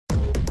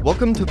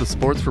Welcome to the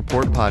Sports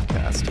Report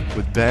podcast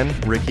with Ben,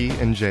 Ricky,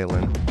 and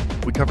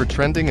Jalen. We cover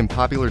trending and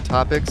popular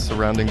topics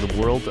surrounding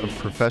the world of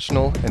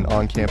professional and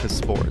on-campus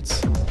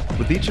sports.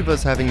 With each of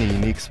us having a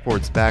unique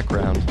sports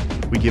background,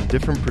 we give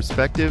different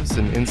perspectives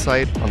and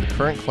insight on the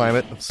current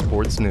climate of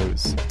sports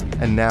news.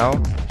 And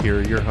now, here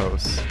are your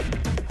hosts.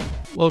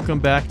 Welcome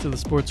back to the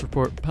Sports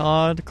Report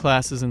pod.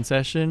 Class is in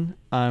session.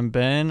 I'm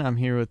Ben. I'm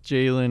here with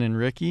Jalen and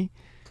Ricky.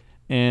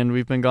 And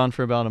we've been gone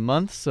for about a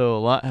month, so a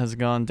lot has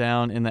gone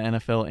down in the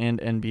NFL and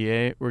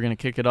NBA. We're going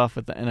to kick it off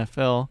with the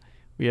NFL.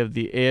 We have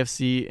the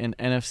AFC and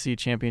NFC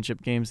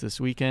championship games this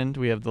weekend.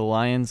 We have the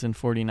Lions and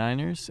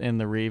 49ers and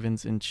the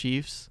Ravens and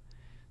Chiefs.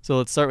 So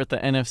let's start with the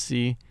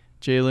NFC.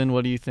 Jalen,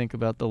 what do you think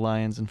about the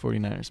Lions and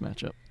 49ers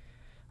matchup?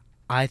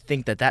 I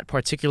think that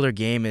particular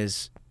game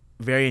is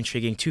very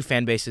intriguing. Two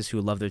fan bases who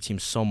love their team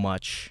so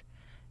much.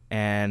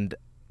 And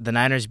the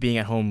Niners being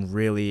at home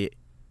really,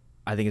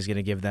 I think, is going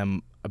to give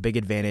them a big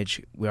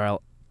advantage.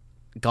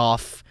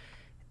 Goff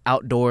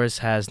outdoors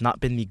has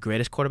not been the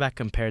greatest quarterback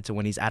compared to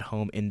when he's at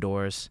home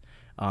indoors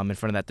in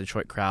front of that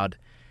Detroit crowd.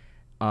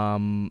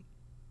 The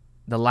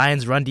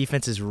Lions' run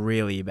defense is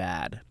really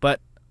bad. But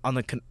on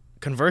the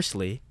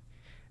conversely,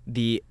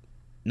 the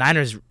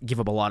Niners give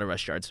up a lot of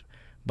rush yards.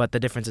 But the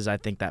difference is I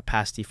think that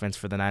pass defense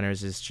for the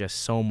Niners is just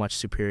so much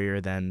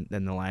superior than the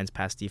Lions'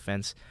 pass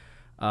defense.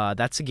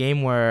 That's a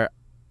game where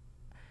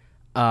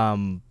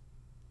I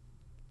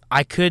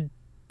could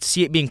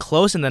see it being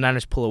close and the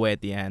Niners pull away at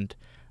the end.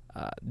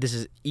 This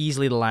is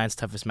easily the Lions'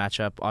 toughest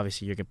matchup.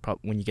 Obviously,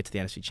 when you get to the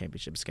NFC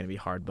Championship, it's going to be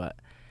hard. But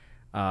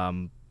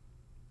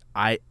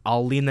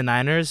I'll lean the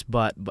Niners.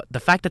 But the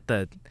fact that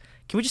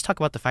can we just talk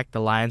about the fact the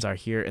Lions are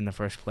here in the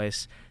first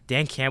place?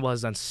 Dan Campbell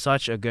has done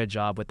such a good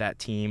job with that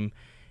team.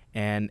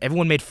 And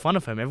everyone made fun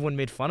of him. Everyone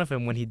made fun of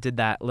him when he did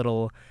that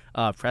little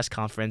press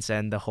conference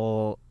and the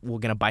whole "we're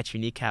gonna bite your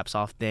kneecaps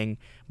off" thing.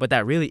 But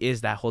that really is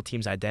that whole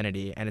team's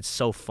identity, and it's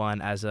so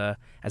fun as an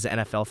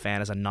NFL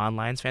fan, as a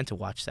non-Lions fan, to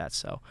watch that.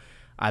 So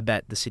I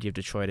bet the city of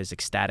Detroit is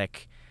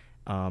ecstatic,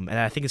 and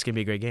I think it's gonna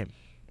be a great game.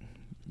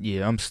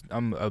 Yeah,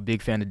 I'm a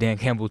big fan of Dan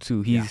Campbell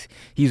too.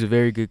 He's a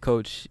very good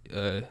coach.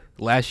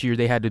 Last year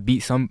they had to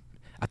beat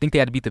I think they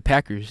had to beat the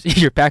Packers,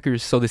 your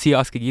Packers, so the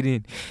Seahawks could get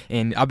in.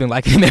 And I've been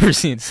liking him ever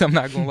since, I'm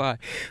not going to lie.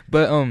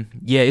 But,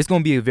 yeah, it's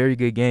going to be a very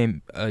good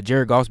game.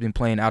 Jared Goff's been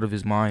playing out of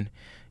his mind.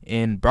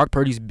 And Brock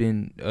Purdy's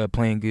been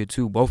playing good,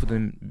 too. Both of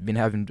them been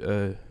having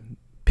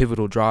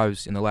pivotal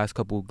drives in the last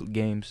couple of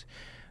games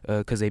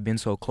because they've been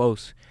so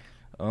close.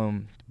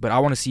 But I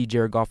want to see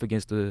Jared Goff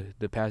against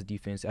the pass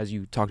defense. As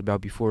you talked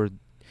about before,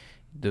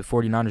 the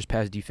 49ers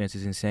pass defense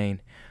is insane.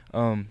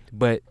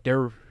 But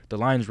the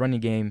Lions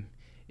running game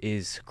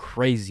is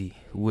crazy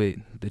with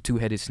the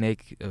two-headed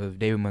snake of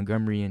David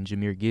Montgomery and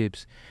Jahmyr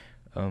Gibbs.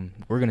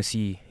 We're gonna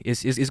see.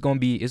 It's gonna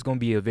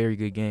be a very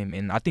good game,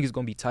 and I think it's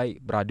gonna be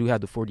tight. But I do have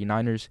the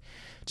 49ers,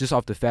 just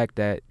off the fact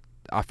that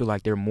I feel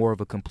like they're more of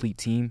a complete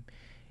team,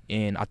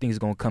 and I think it's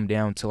gonna come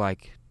down to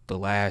like the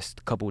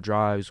last couple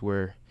drives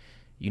where,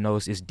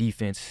 it's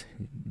defense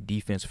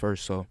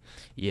first. So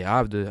yeah, I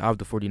have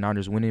the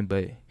 49ers winning,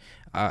 but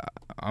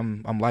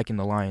I'm liking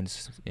the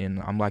Lions, and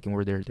I'm liking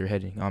where they're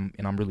heading.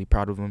 I'm really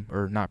proud of them,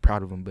 or not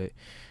proud of them, but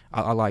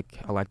I like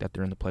that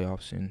they're in the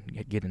playoffs and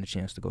getting a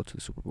chance to go to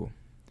the Super Bowl.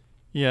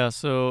 Yeah,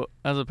 so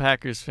as a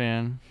Packers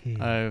fan,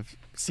 I've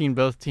seen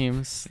both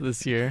teams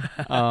this year.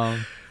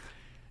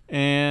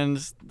 And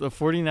the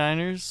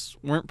 49ers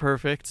weren't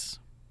perfect,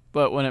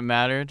 but when it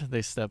mattered,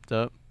 they stepped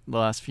up. The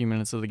last few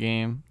minutes of the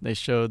game, they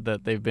showed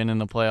that they've been in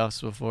the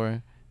playoffs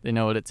before. They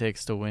know what it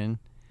takes to win.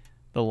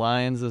 The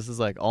Lions, this is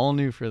like all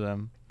new for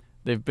them.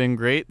 They've been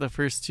great the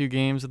first two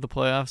games of the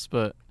playoffs,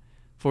 but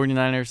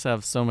 49ers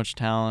have so much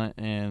talent,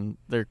 and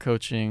their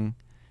coaching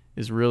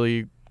is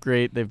really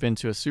great. They've been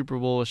to a Super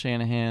Bowl with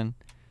Shanahan.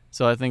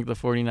 So I think the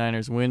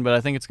 49ers win, but I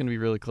think it's going to be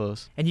really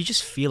close. And you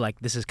just feel like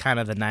this is kind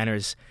of the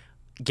Niners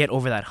get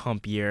over that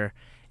hump year.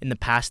 In the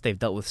past, they've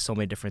dealt with so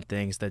many different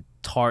things. The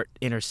Tart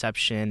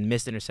interception,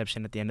 missed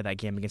interception at the end of that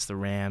game against the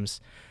Rams,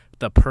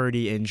 the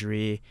Purdy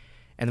injury,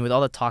 and with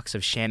all the talks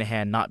of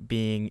Shanahan not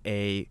being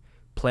a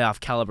playoff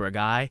caliber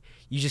guy,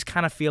 you just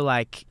kind of feel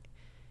like,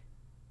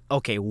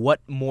 okay, what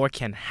more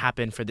can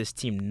happen for this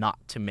team not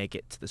to make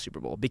it to the Super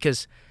Bowl?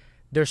 Because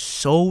they're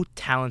so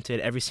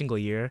talented every single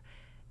year,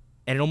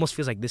 and it almost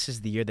feels like this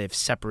is the year they've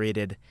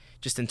separated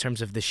just in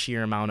terms of the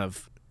sheer amount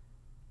of,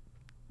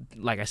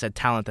 like I said,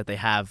 talent that they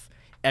have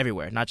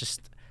everywhere, not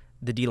just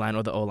the D-line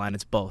or the O-line.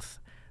 It's both.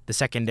 The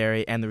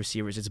secondary and the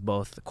receivers, it's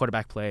both. The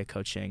quarterback play,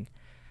 coaching.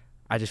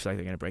 I just feel like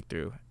they're going to break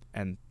through.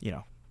 And,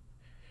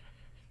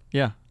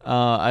 Yeah.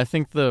 I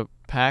think the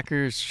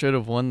Packers should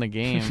have won the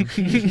game.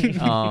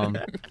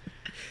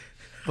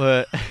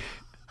 But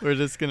we're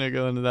just going to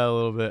go into that a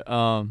little bit.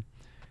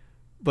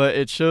 But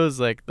it shows,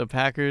 like, the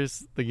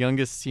Packers, the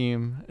youngest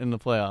team in the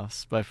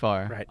playoffs by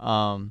far.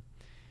 Right.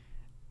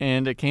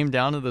 And it came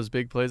down to those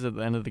big plays at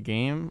the end of the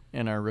game,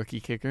 and our rookie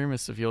kicker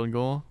missed a field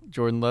goal.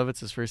 Jordan Love, it's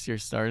his first year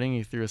starting.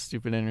 He threw a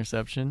stupid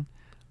interception.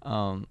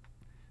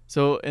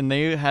 So, and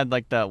they had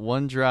like that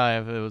one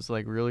drive. It was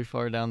like really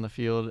far down the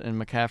field,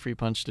 and McCaffrey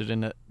punched it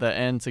in at the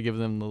end to give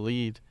them the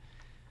lead.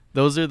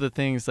 Those are the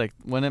things, like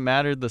when it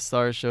mattered, the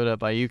stars showed up.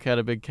 Ayuk had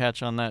a big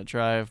catch on that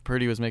drive.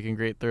 Purdy was making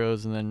great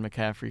throws, and then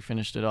McCaffrey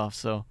finished it off.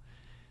 So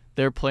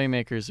their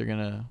playmakers are going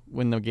to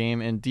win the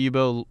game, and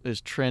Debo is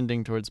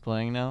trending towards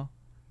playing now.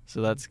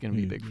 So that's going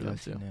to be big for them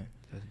too.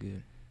 That's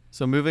good.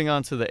 So moving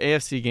on to the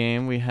AFC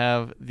game, we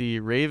have the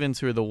Ravens,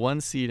 who are the 1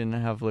 seed and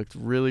have looked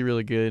really,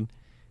 really good.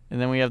 And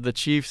then we have the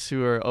Chiefs,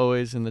 who are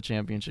always in the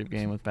championship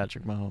game with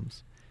Patrick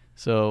Mahomes.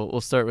 So we'll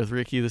start with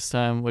Ricky this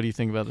time. What do you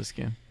think about this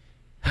game?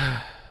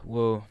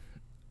 Well,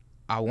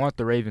 I want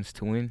the Ravens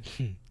to win,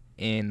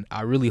 and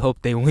I really hope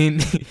they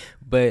win,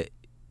 but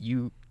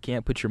you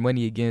can't put your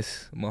money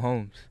against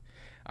Mahomes.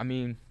 I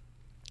mean,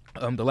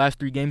 the last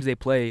 3 games they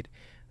played,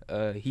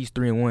 he's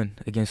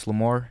 3-1 against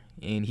Lamar,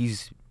 and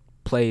he's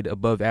played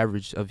above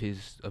average of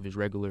his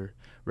regular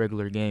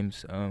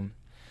games.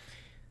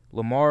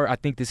 Lamar, I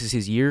think this is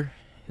his year,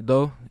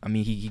 though. I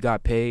mean, he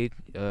got paid.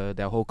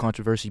 That whole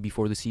controversy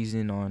before the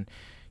season on,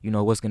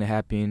 what's going to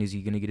happen. Is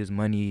he going to get his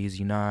money? Is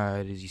he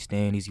not? Is he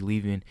staying? Is he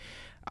leaving?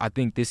 I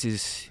think this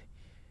is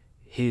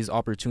his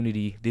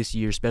opportunity this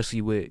year,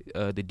 especially with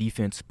the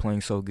defense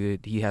playing so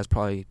good. He has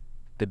probably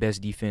the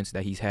best defense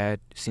that he's had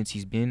since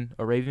he's been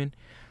a Raven.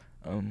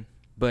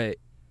 But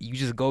you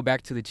just go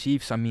back to the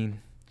Chiefs. I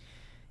mean,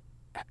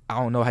 I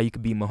don't know how you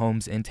could beat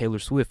Mahomes and Taylor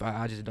Swift.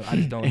 I just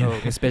don't know,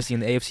 especially in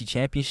the AFC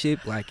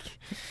Championship. Like,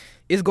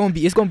 it's gonna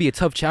be a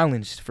tough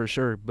challenge for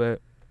sure.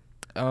 But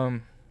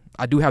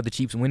I do have the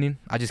Chiefs winning.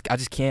 I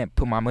just can't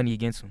put my money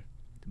against them.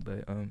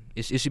 But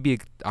it should be.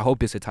 I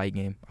hope it's a tight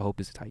game.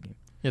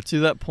 Yeah, to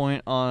that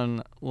point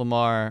on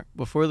Lamar,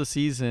 before the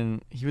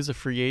season, he was a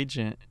free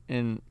agent,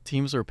 and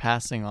teams were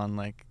passing on,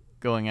 like,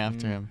 going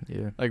after him.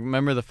 Yeah. Like,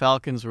 remember the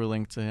Falcons were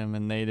linked to him,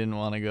 and they didn't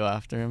want to go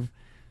after him.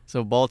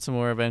 So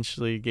Baltimore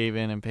eventually gave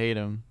in and paid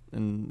him,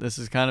 and this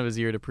is kind of his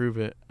year to prove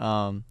it.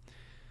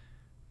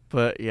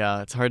 But,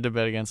 yeah, it's hard to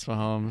bet against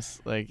Mahomes.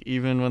 Like,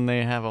 even when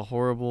they have a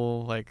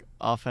horrible, like,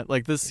 offense.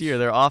 Like, this year,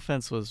 their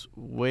offense was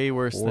way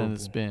worse than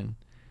it's been.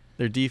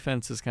 Their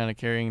defense is kind of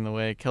carrying the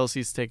way.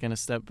 Kelsey's taken a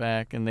step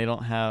back, and they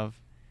don't have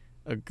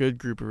a good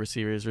group of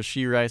receivers.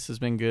 Rashee Rice has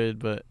been good,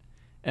 but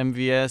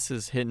MVS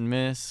is hit and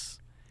miss.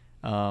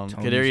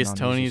 Kadarius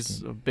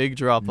Toney's a big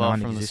drop-off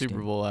from the Super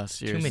Bowl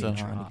last year. Too many so.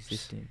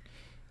 drops.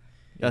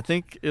 I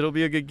think it'll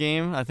be a good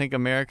game. I think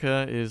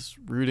America is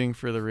rooting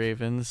for the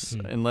Ravens,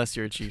 unless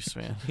you're a Chiefs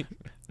fan.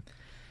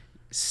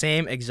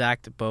 Same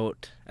exact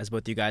boat as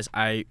both you guys.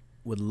 I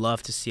would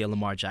love to see a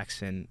Lamar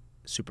Jackson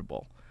Super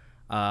Bowl.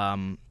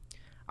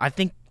 I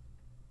think,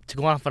 to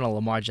go off on a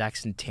Lamar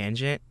Jackson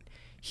tangent,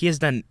 he has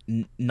done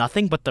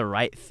nothing but the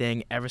right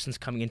thing ever since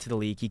coming into the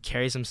league. He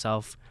carries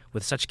himself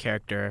with such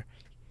character.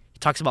 He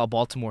talks about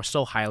Baltimore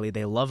so highly.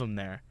 They love him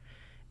there.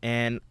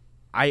 And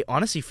I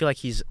honestly feel like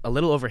he's a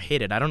little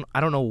overhated. I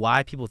don't know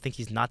why people think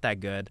he's not that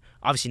good.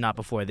 Obviously not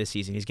before this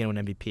season. He's going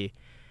to win MVP.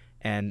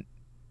 And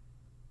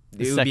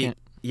second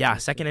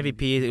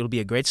MVP. It'll be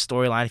a great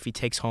storyline if he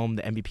takes home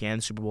the MVP and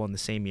the Super Bowl in the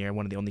same year.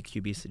 One of the only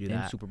QBs to do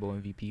that. Super Bowl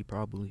MVP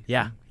probably.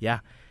 Yeah.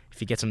 If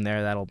he gets him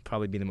there, that'll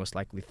probably be the most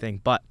likely thing.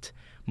 But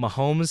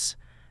Mahomes,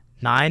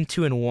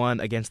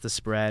 9-2-1 against the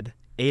spread,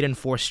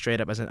 8-4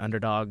 straight up as an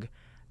underdog,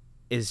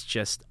 is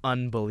just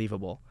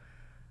unbelievable.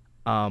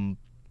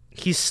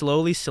 He's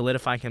slowly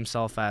solidifying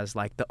himself as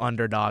like the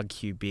underdog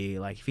QB.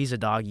 Like, if he's a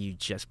dog, you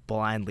just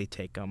blindly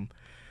take him.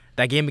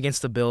 That game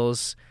against the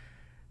Bills,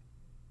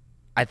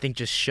 I think,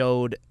 just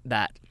showed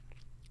that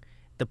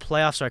the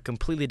playoffs are a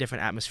completely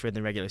different atmosphere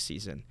than the regular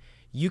season.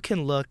 You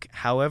can look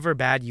however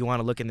bad you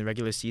want to look in the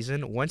regular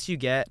season. Once you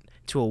get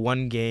to a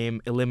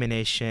one-game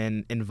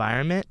elimination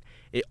environment,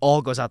 it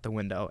all goes out the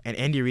window. And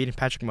Andy Reid and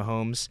Patrick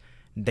Mahomes,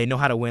 they know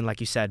how to win, like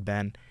you said,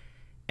 Ben.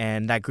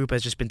 And that group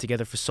has just been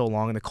together for so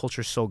long, and the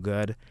culture's so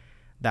good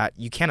that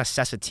you can't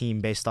assess a team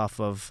based off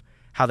of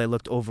how they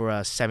looked over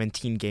a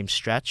 17-game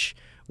stretch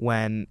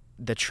when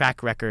the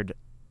track record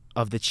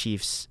of the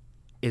Chiefs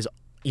is,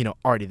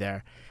 already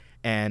there.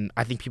 And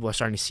I think people are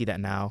starting to see that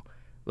now.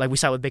 Like we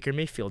saw with Baker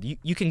Mayfield,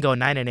 you can go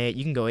 9-8,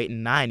 you can go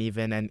 8-9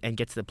 even, and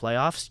get to the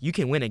playoffs. You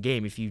can win a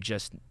game if you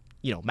just,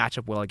 match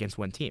up well against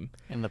one team.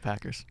 And the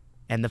Packers.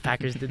 And the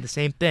Packers did the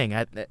same thing.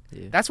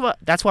 That's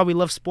why we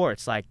love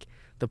sports. Like,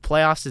 the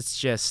playoffs, it's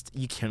just,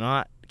 you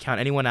cannot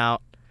count anyone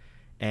out.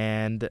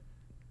 And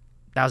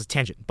that was a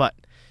tangent. But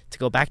to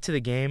go back to the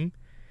game,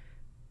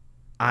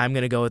 I'm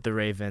going to go with the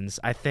Ravens.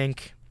 I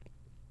think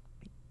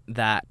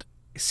that,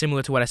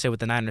 similar to what I said with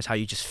the Niners, how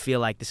you just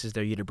feel like this is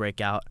their year to break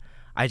out,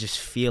 I just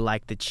feel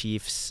like the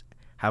Chiefs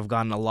have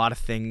gotten a lot of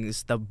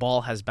things. The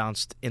ball has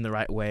bounced in the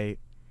right way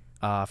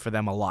for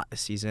them a lot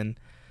this season.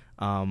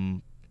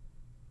 And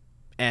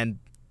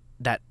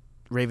that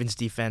Ravens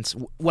defense,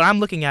 what I'm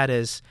looking at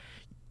is,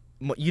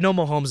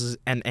 Mahomes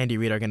and Andy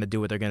Reid are going to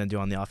do what they're going to do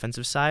on the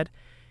offensive side.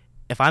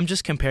 If I'm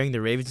just comparing the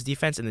Ravens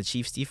defense and the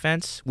Chiefs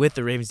defense, with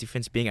the Ravens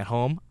defense being at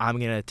home, I'm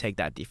going to take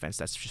that defense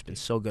that's just been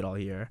so good all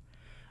year.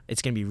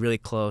 It's going to be really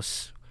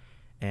close,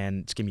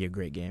 and it's going to be a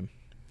great game.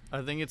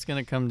 I think it's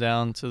going to come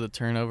down to the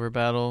turnover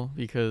battle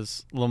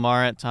because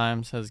Lamar at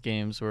times has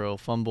games where he'll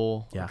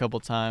fumble a couple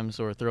times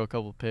or throw a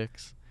couple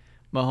picks.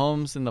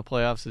 Mahomes in the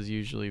playoffs is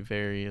usually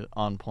very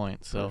on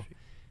point, so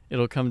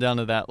it'll come down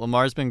to that.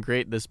 Lamar's been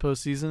great this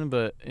postseason,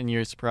 but in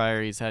years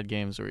prior he's had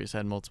games where he's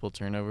had multiple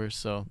turnovers,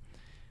 so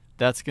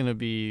that's going to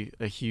be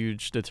a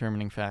huge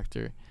determining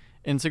factor.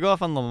 And to go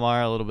off on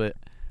Lamar a little bit,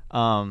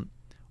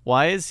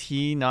 why is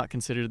he not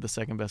considered the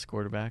second best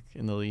quarterback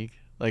in the league?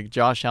 Like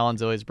Josh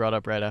Allen's always brought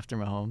up right after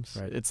Mahomes.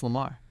 Right. It's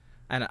Lamar.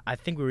 And I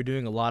think we were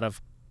doing a lot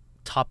of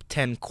top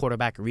 10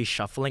 quarterback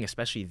reshuffling,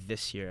 especially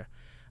this year.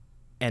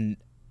 And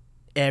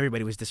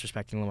everybody was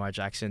disrespecting Lamar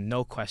Jackson.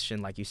 No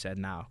question, like you said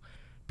now.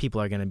 People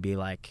are going to be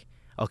like,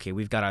 okay,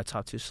 we've got our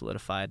top 2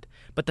 solidified.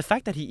 But the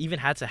fact that he even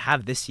had to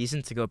have this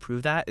season to go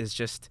prove that is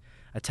just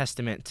a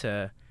testament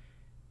to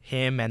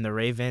him and the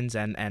Ravens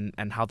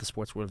and how the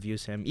sports world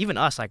views him. Even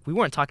us, like, we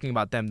weren't talking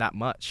about them that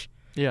much.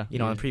 Yeah.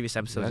 In the previous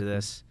episodes of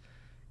this.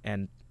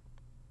 And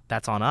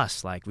that's on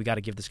us. Like, we got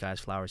to give this guy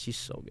his flowers. He's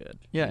so good.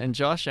 Yeah, and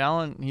Josh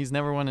Allen, he's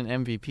never won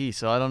an MVP,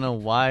 so I don't know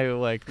why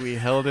we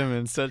held him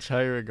in such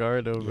high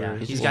regard over. Yeah,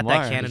 he's Lamar.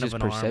 got that cannon of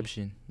an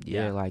perception. arm.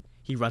 Yeah, like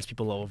he runs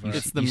people over.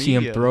 It's the you media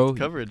see him throw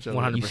coverage of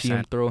 100%. You see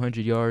him throw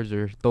 100 yards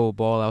or throw a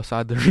ball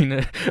outside the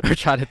arena or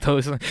try to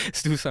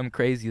do something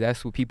crazy.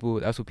 That's what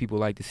people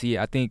like to see.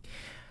 I think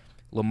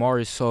Lamar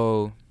is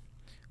so,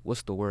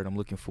 what's the word I'm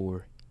looking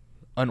for?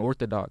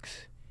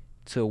 Unorthodox,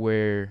 to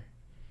where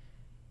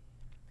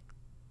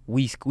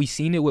we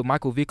seen it with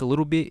Michael Vick a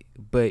little bit,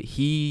 but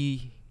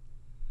he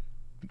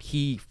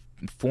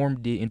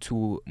formed it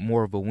into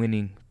more of a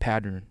winning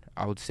pattern.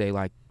 I would say,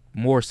 like,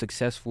 more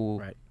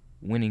successful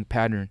winning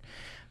pattern.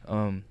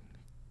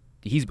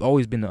 He's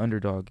always been the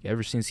underdog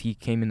ever since he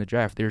came in the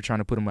draft. They were trying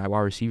to put him at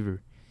wide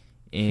receiver,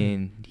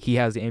 and he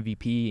has the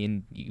MVP.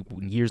 And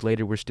years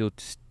later, we're still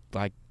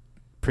like,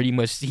 pretty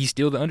much, he's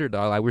still the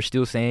underdog. Like, we're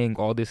still saying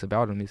all this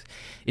about him.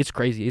 It's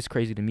crazy. It's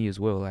crazy to me as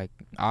well. Like,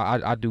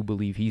 I do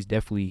believe he's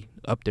definitely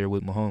up there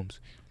with Mahomes.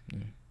 Yeah.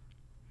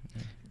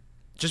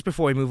 Just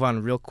before we move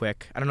on real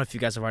quick, I don't know if you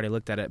guys have already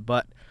looked at it,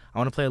 but I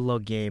want to play a little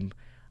game.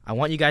 I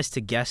want you guys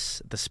to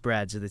guess the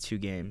spreads of the 2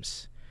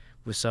 games.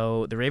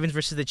 So the Ravens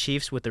versus the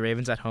Chiefs with the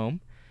Ravens at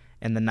home,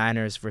 and the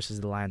Niners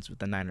versus the Lions with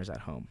the Niners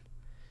at home.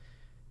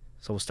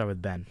 So we'll start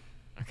with Ben.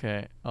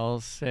 Okay,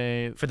 I'll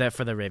say for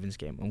the Ravens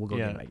game, and we'll go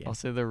game by game. I'll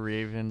say the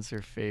Ravens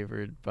are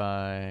favored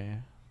by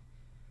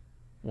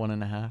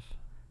 1.5. How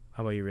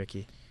about you,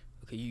 Ricky?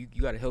 Okay, you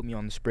got to help me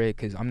on the spread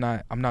because I'm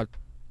not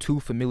too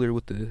familiar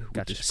with the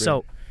spread.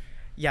 So,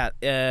 yeah,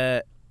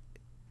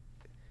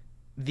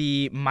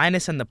 the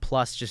minus and the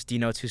plus just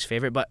denotes who's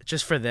favorite. But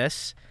just for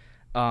this,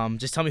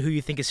 just tell me who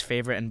you think is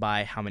favorite and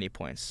by how many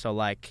points. So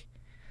like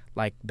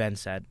Ben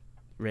said,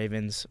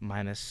 Ravens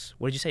minus,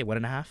 what did you say,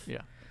 1.5?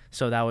 Yeah.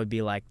 So that would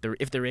be like,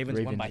 if the Ravens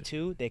win by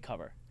 2, they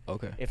cover.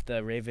 Okay. If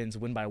the Ravens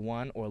win by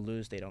 1 or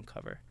lose, they don't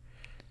cover.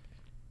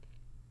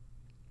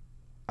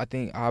 I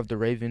think I have the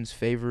Ravens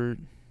favored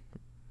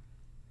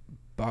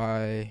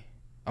by,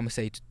 I'm gonna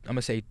say 2.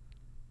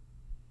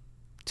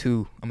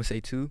 So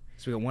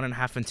we got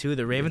 1.5 and 2.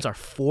 The Ravens are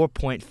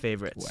 4-point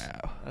favorites.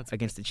 Wow. That's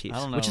against the Chiefs,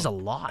 I don't know. which is a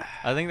lot.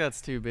 I think that's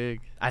too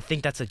big. I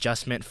think that's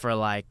adjustment for,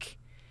 like,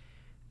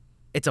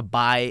 it's a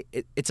buy.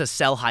 It's a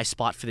sell high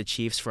spot for the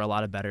Chiefs for a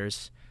lot of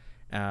bettors.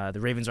 The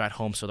Ravens are at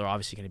home, so they're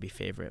obviously going to be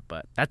favorite.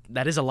 But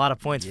that is a lot of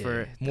points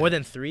for more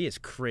than 3 is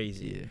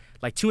crazy. Yeah.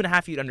 Like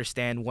 2.5, you'd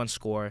understand 1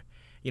 score.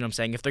 You know what I'm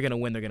saying? If they're going to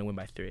win, they're going to win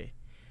by 3.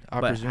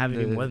 But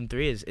having more than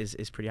 3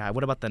 is pretty high.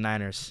 What about the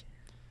Niners?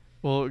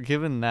 Well,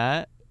 given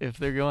that, if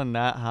they're going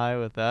that high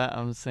with that,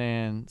 I'm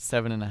saying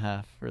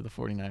 7.5 for the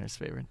 49ers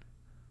favored.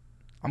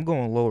 I'm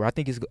going lower. I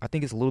think it's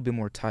a little bit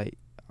more tight.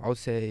 I would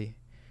say,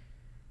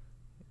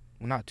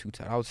 well, not too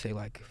tight. I would say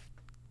like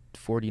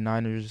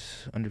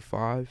 49ers under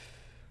 5.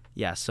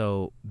 Yeah,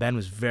 so Ben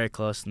was very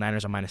close.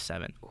 Niners are minus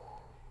 7.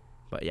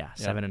 But yeah,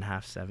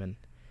 7.5, 7.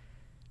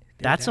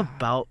 That's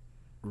about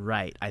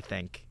right, I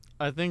think.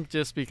 I think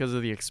just because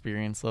of the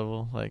experience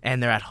level,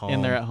 and they're at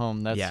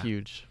home. That's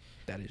huge.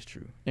 That is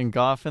true. And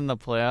Goff in the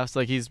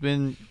playoffs, he's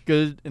been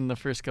good in the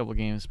first couple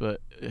games,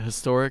 but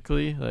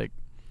historically,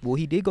 well,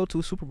 he did go to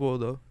a Super Bowl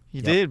though.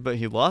 He did, but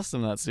he lost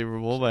him that Super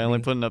Bowl by only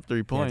putting up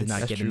 3 points. Did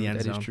not get in the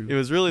end zone. That is true. It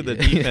was really the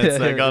defense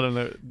that got him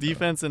there.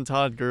 Defense and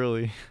Todd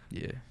Gurley.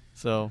 Yeah.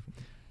 So,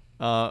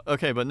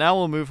 okay, but now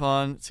we'll move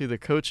on to the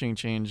coaching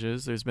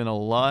changes. There's been a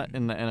lot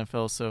in the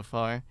NFL so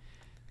far.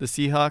 The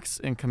Seahawks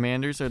and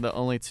Commanders are the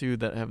only 2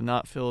 that have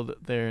not filled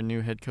their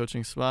new head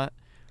coaching spot.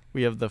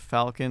 We have the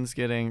Falcons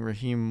getting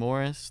Raheem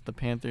Morris, the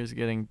Panthers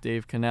getting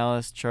Dave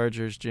Canales,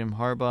 Chargers Jim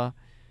Harbaugh,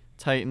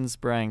 Titans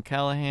Brian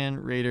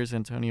Callahan, Raiders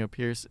Antonio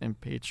Pierce, and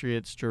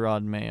Patriots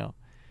Gerard Mayo.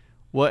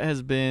 What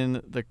has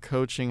been the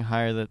coaching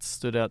hire that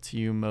stood out to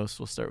you most?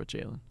 We'll start with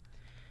Jalen.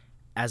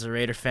 As a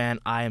Raider fan,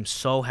 I am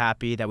so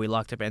happy that we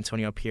locked up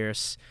Antonio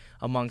Pierce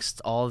amongst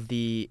all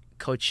the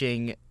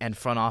coaching and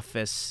front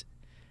office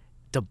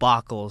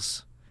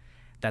debacles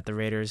that the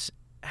Raiders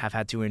have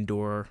had to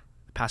endure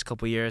the past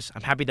couple years.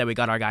 I'm happy that we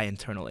got our guy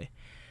internally.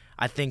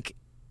 I think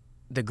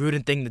the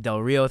Gruden thing, the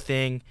Del Rio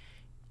thing,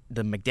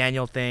 the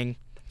McDaniel thing.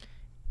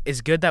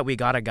 It's good that we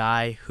got a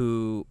guy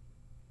who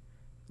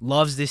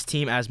loves this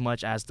team as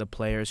much as the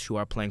players who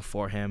are playing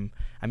for him.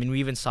 I mean,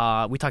 we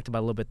talked about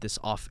a little bit this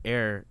off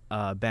air,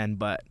 Ben,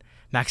 but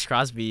Max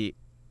Crosby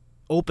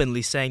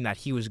openly saying that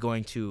he was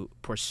going to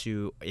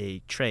pursue a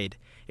trade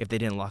if they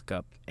didn't lock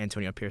up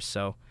Antonio Pierce.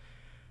 So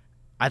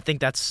I think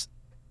that's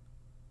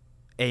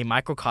a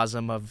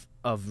microcosm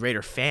of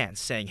Raider fans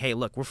saying, hey,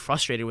 look, we're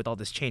frustrated with all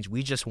this change.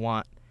 We just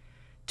want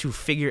to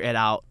figure it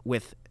out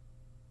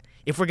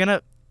if we're going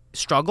to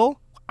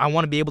struggle, I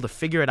want to be able to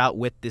figure it out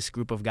with this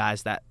group of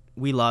guys that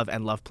we love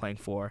and love playing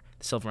for,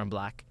 the silver and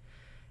black.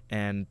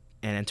 And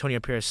Antonio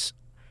Pierce,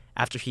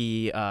 after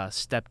he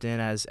stepped in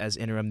as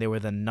interim, they were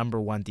the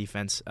number one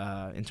defense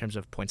in terms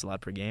of points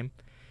allowed per game.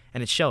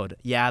 And it showed.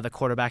 Yeah, the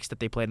quarterbacks that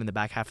they played in the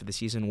back half of the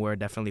season were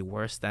definitely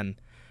worse than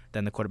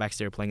the quarterbacks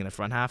they were playing in the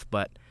front half.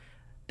 But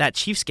that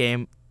Chiefs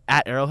game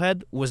at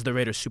Arrowhead was the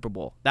Raiders' Super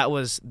Bowl. That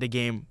was the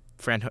game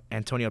for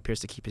Antonio Pierce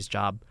to keep his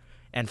job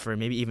and for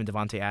maybe even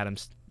Devontae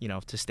Adams,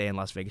 to stay in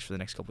Las Vegas for the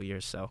next couple of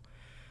years. So,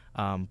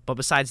 but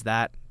besides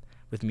that,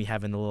 with me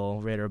having a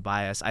little Raider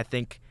bias, I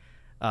think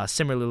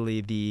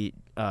similarly the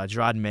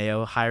Gerard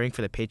Mayo hiring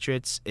for the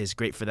Patriots is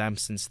great for them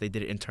since they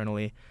did it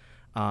internally.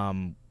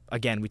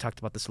 Again, we talked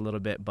about this a little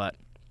bit, but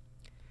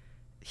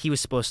he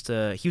was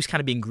kind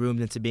of being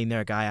groomed into being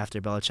their guy after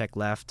Belichick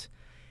left.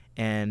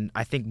 And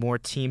I think more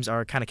teams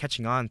are kind of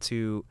catching on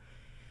to,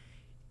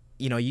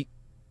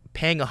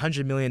 paying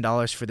 $100 million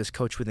for this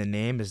coach with a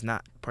name is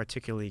not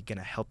particularly going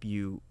to help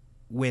you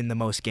win the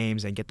most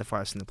games and get the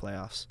farthest in the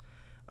playoffs.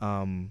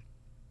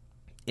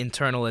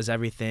 Internal is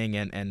everything,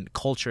 and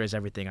culture is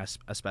everything,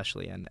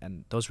 especially.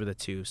 And those were the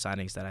two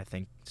signings that I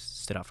think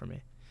stood out for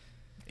me.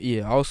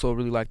 Yeah, I also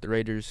really like the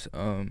Raiders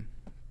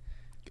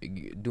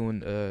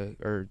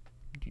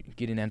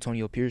getting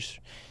Antonio Pierce.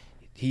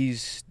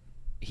 He's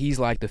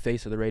like the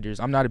face of the Raiders.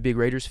 I'm not a big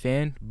Raiders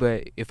fan,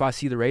 but if I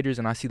see the Raiders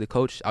and I see the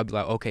coach, I'll be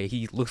like, okay,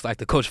 he looks like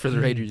the coach for the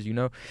Raiders,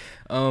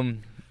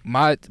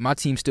 My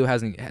team still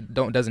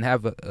doesn't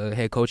have a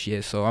head coach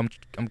yet, so I'm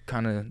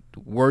kind of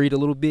worried a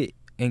little bit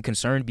and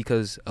concerned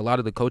because a lot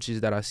of the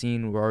coaches that I've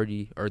seen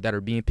that are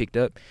being picked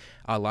up,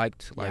 I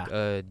liked,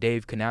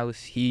 Dave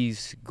Canales.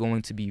 He's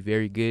going to be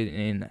very good,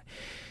 and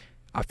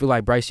I feel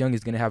like Bryce Young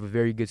is going to have a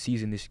very good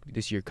season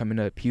this year coming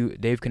up.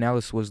 Dave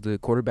Canales was the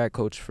quarterback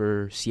coach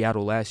for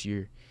Seattle last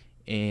year,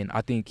 and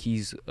I think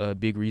he's a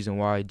big reason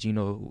why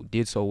Geno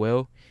did so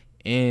well.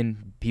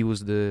 And he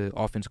was the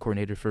offense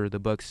coordinator for the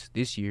Bucs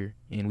this year,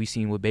 and we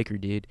seen what Baker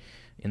did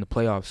in the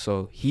playoffs.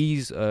 So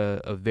he's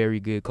a very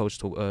good coach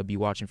to be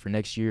watching for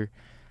next year.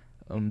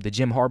 The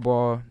Jim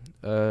Harbaugh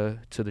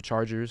to the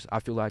Chargers,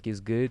 I feel like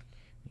is good.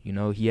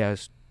 He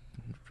has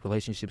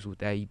relationships with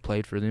that. He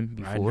played for them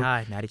before. Riding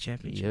high, natty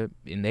championship.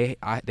 Yep, and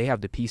they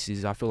have the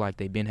pieces. I feel like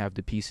they've been have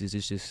the pieces.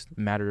 It's just a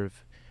matter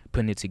of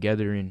putting it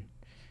together and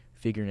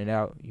figuring it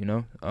out.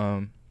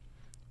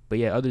 But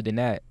yeah, other than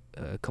that,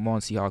 come on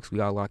Seahawks, we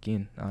gotta lock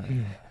in.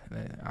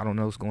 I don't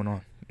know what's going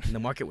on. And the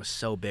market was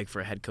so big for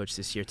a head coach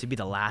this year. To be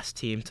the last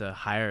team to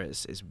hire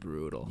is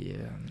brutal.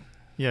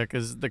 Yeah,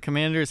 because the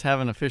Commanders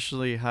haven't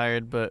officially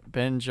hired, but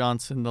Ben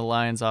Johnson, the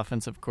Lions'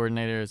 offensive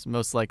coordinator, is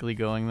most likely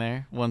going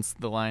there once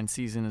the Lions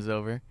season is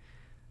over.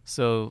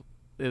 So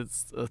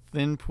it's a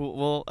thin pool.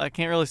 Well, I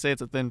can't really say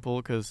it's a thin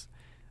pool because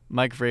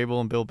Mike Vrabel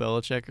and Bill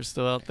Belichick are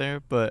still out there,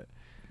 but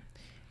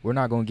we're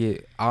not gonna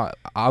get. I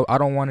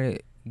don't want to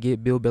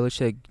get Bill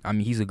Belichick. I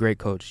mean, he's a great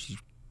coach. He's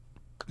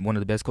one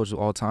of the best coaches of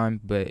all time,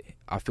 but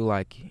I feel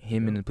like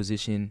him in the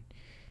position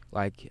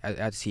like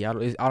at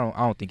Seattle, I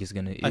don't think it's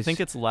gonna. I think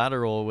it's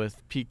lateral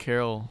with Pete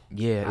Carroll.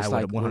 Yeah, it's I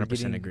like would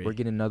 100% agree. We're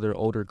getting another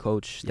older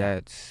coach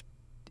that's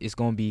it's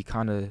gonna be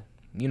kind of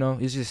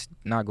it's just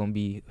not gonna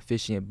be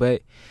efficient.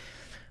 But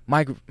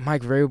Mike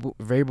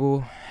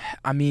Vrabel,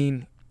 I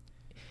mean,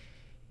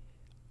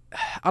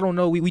 I don't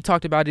know. We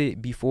talked about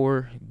it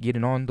before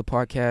getting on the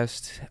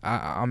podcast.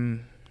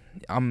 I'm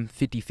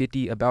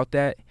 50-50 about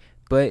that,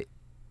 but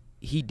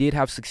he did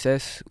have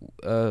success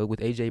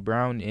with A.J.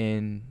 Brown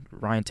and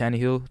Ryan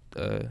Tannehill.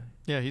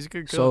 Yeah, he's a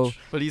good coach,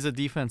 but he's a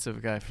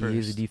defensive guy first. He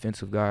is a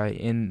defensive guy,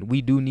 and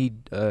we do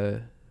need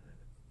a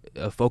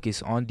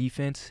focus on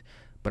defense,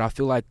 but I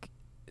feel like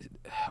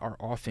our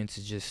offense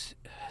is just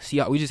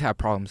Seattle. We just have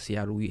problems,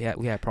 Seattle. We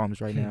have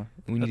problems right now.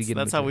 We need to get.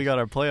 That's how we got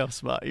our playoff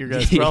spot. Your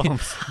guys'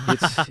 problems.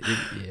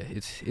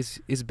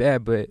 It's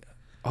bad, but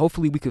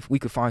hopefully we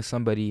could find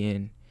somebody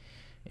and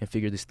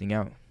figure this thing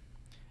out.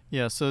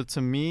 Yeah. So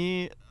to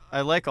me,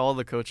 I like all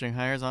the coaching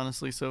hires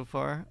honestly so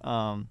far.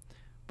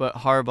 But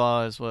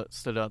Harbaugh is what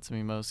stood out to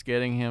me most.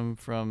 Getting him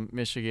from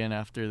Michigan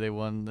after they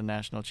won the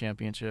national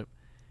championship.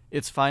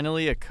 It's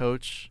finally a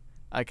coach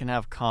I can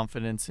have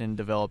confidence in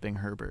developing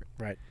Herbert.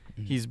 Right.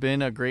 Mm-hmm. He's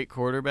been a great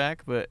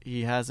quarterback, but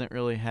he hasn't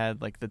really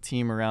had like the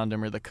team around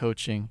him or the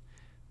coaching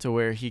to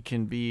where he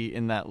can be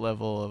in that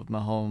level of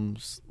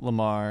Mahomes,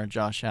 Lamar,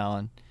 Josh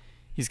Allen.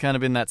 He's kind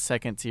of been that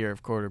second tier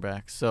of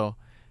quarterbacks. So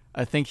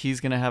I think he's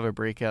going to have a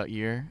breakout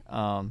year.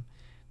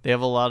 They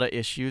have a lot of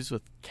issues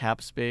with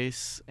cap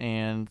space,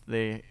 and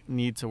they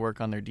need to work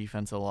on their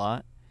defense a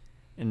lot.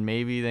 and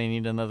maybe they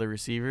need another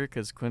receiver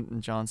because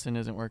Quentin Johnson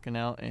isn't working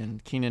out,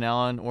 and Keenan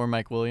Allen or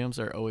Mike Williams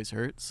are always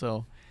hurt.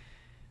 So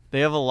they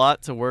have a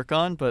lot to work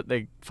on, but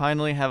they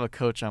finally have a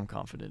coach I'm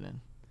confident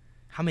in.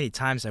 How many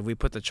times have we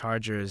put the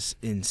Chargers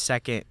in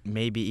second,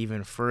 maybe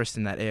even first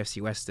in that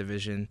AFC West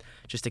division,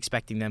 just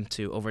expecting them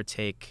to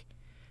overtake,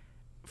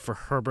 for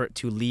Herbert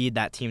to lead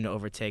that team to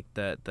overtake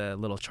the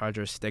little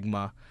Chargers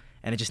stigma,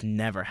 and it just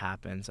never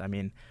happens. I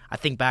mean, I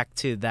think back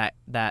to that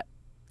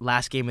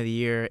last game of the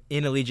year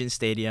in Allegiant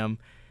Stadium,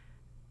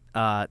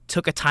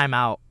 took a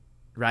timeout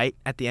right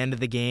at the end of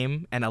the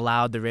game and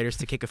allowed the Raiders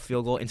to kick a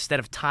field goal. Instead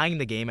of tying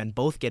the game and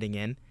both getting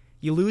in,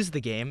 you lose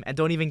the game and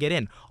don't even get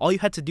in. All you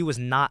had to do was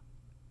not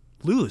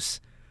lose.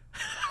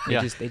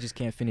 They just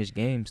can't finish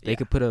games. They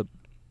could put up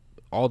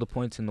all the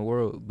points in the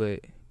world, but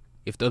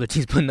if the other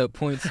team's putting up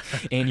points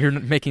and you're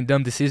making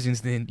dumb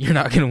decisions, then you're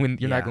not gonna win.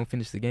 You're not gonna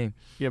finish the game.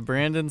 Yeah,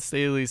 Brandon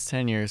Staley's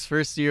tenure. His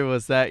first year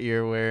was that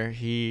year where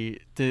he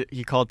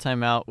called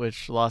timeout,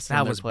 which lost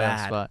him their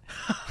playoff spot.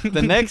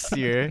 The next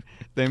year,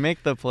 they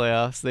make the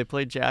playoffs. They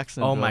played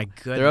Jacksonville. Oh my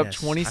goodness! They're up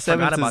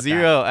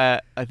 27-0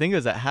 at, I think it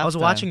was at halftime. I was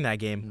watching that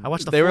game. I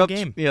watched the full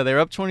game. Yeah, they were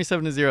up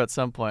 27-0 at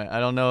some point. I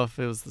don't know if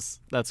it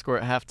was that score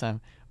at halftime,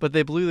 but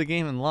they blew the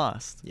game and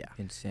lost. Yeah,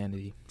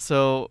 insanity.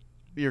 So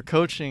your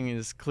coaching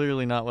is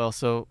clearly not well.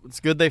 So it's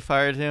good they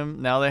fired him.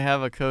 Now they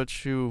have a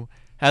coach who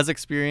has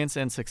experience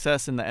and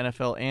success in the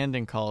NFL and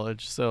in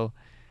college. So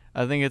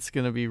I think it's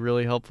going to be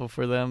really helpful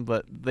for them,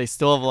 but they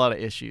still have a lot of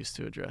issues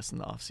to address in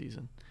the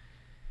offseason.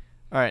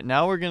 All right,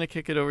 now we're going to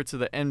kick it over to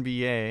the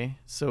NBA.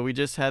 So we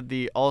just had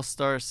the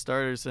All-Star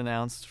starters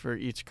announced for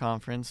each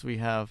conference. We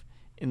have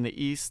in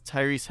the East,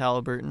 Tyrese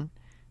Halliburton,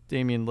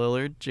 Damian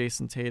Lillard,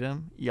 Jason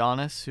Tatum,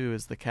 Giannis, who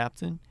is the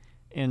captain,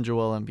 and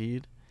Joel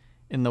Embiid.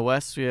 In the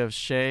West, we have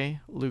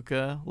Shea,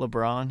 Luka,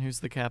 LeBron, who's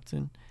the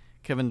captain,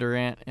 Kevin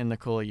Durant, and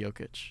Nikola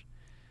Jokic.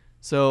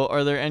 So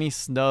are there any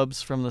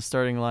snubs from the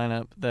starting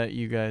lineup that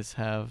you guys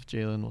have?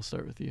 Jalen, we'll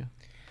start with you.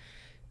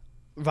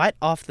 Right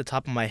off the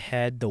top of my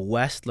head, the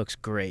West looks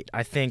great.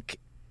 I think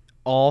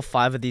all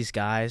 5 of these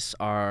guys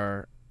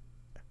are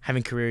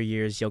having career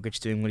years. Jokic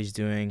doing what he's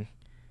doing,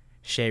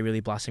 Shea really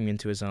blossoming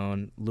into his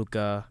own,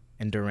 Luka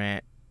and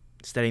Durant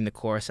steadying the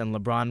course, and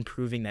LeBron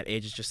proving that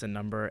age is just a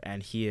number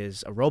and he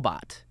is a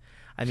robot.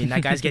 I mean,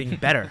 that guy's getting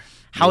better.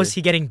 How is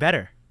he getting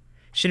better?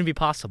 Shouldn't be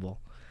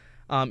possible.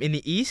 In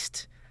the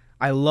East,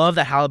 I love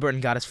that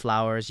Halliburton got his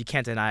flowers. You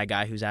can't deny a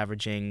guy who's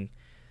averaging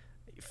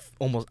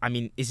almost, I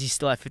mean, is he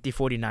still at 50,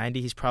 40,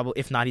 90? He's probably,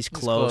 if not, he's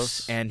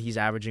close. And he's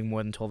averaging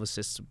more than 12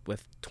 assists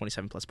with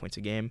 27-plus points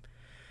a game.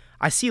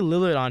 I see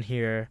Lillard on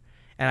here,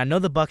 and I know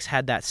the Bucks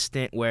had that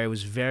stint where it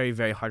was very,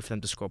 very hard for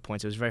them to score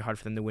points. It was very hard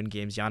for them to win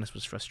games. Giannis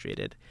was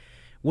frustrated.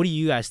 What do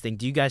you guys think?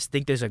 Do you guys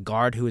think there's a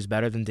guard who is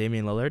better than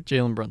Damian Lillard?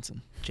 Jalen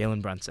Brunson.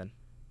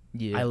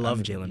 Yeah, I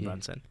love Jalen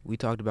Brunson. We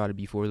talked about it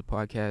before the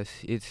podcast.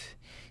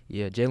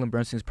 Jalen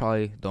Brunson's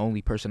probably the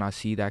only person I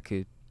see that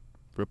could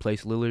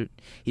replace Lillard.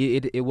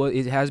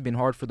 It has been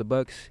hard for the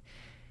Bucks.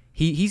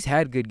 He's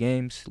had good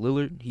games.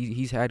 Lillard,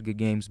 he's had good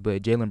games,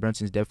 but Jalen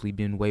Brunson's definitely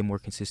been way more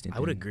consistent. I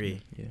would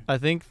agree. Yeah. I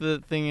think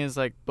the thing is,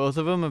 like, both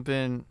of them have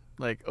been,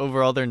 like,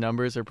 overall their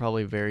numbers are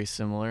probably very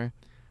similar,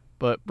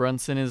 but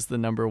Brunson is the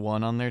number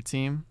 1 on their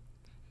team,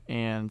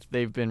 and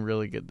they've been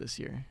really good this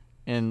year.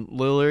 And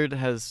Lillard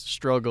has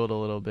struggled a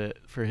little bit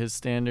for his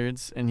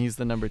standards, and he's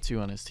the number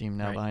 2 on his team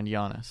now behind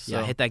Giannis. So.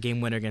 Yeah, hit that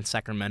game winner against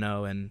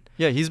Sacramento.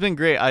 Yeah, he's been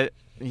great.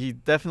 He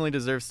definitely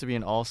deserves to be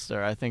an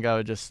all-star. I think I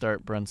would just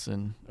start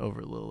Brunson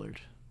over Lillard.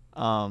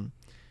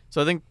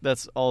 So I think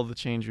that's all the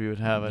change we would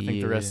have. I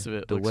think the rest of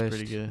it looks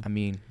pretty good. I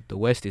mean, the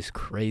West is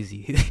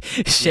crazy.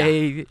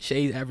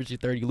 Shea's averaging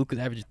 30, Luka's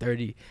averaging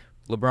 30,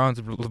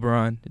 LeBron's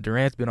LeBron,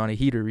 Durant's been on a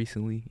heater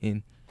recently,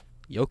 and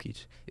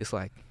Jokic. It's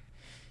like,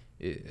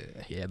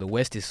 the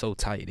West is so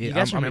tight. You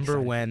guys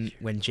remember when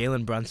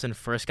Jalen Brunson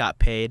first got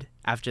paid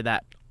after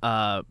that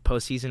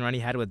postseason run he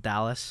had with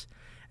Dallas,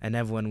 and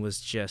everyone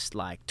was just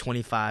like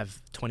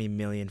 $20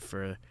 million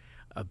for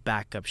a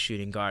backup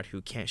shooting guard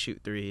who can't shoot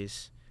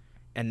threes,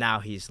 and now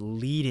he's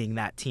leading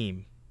that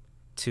team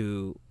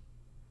to,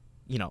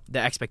 the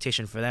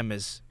expectation for them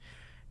is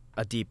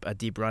a deep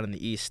run in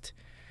the East.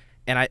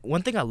 And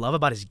one thing I love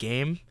about his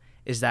game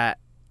is that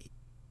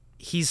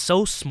he's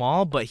so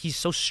small, but he's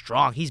so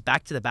strong. He's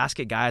back to the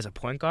basket guy as a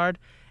point guard,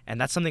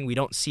 and that's something we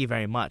don't see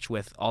very much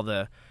with all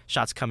the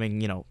shots coming,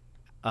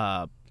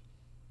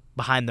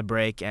 behind the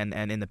break and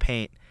in the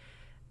paint.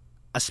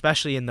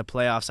 Especially in the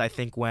playoffs, I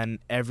think when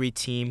every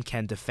team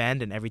can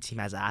defend and every team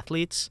has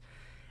athletes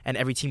and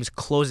every team is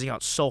closing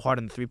out so hard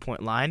on the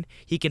three-point line,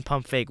 he can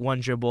pump fake one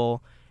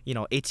dribble,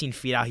 18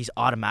 feet out. He's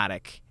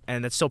automatic,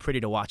 and it's so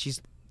pretty to watch.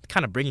 He's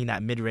kind of bringing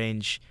that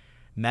mid-range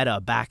meta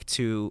back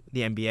to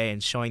the NBA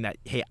and showing that,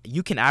 hey,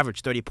 you can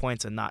average 30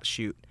 points and not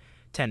shoot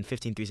 10,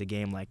 15 threes a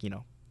game like,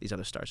 these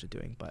other stars are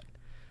doing. But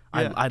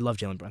yeah. I love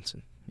Jalen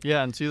Brunson.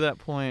 Yeah, and to that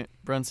point,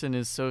 Brunson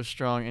is so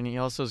strong, and he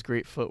also has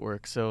great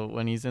footwork. So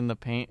when he's in the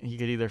paint, he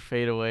could either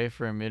fade away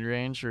for a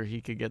mid-range or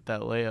he could get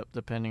that layup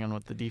depending on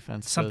what the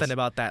defense does. Something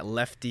about that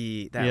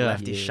lefty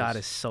shot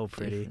is so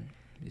pretty.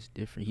 It's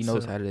different. He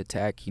knows how to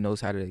attack. He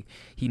knows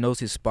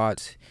his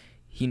spots.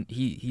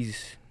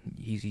 He's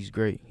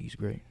great. He's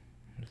great.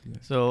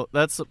 So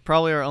that's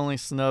probably our only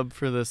snub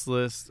for this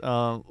list.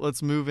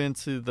 Let's move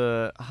into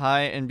the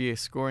high NBA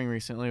scoring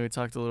recently. We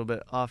talked a little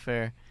bit off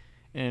air.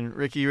 And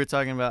Ricky, you were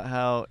talking about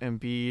how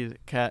Embiid,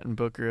 Kat, and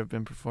Booker have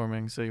been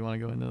performing. So you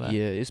want to go into that?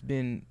 Yeah, it's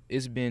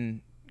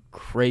been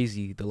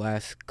crazy the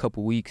last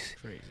couple weeks.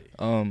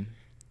 Crazy.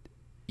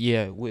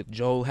 Yeah, with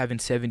Joel having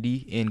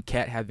 70 and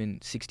Kat having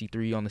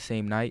 63 on the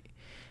same night.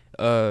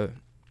 And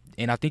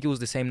I think it was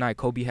the same night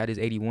Kobe had his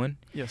 81.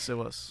 Yes, it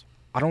was.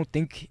 I don't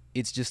think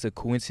it's just a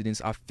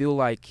coincidence. I feel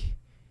like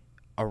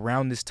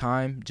around this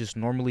time, just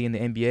normally in the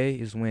NBA,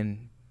 is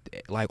when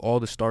like all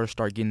the stars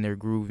start getting their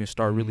groove and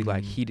start really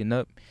like heating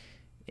up.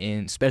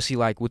 And especially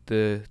like with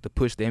the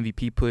push, the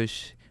MVP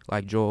push,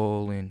 like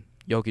Joel and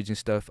Jokic and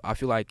stuff, I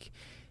feel like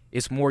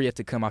it's more yet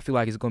to come. I feel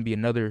like it's going to be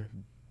another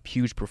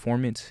huge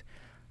performance.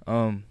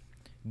 And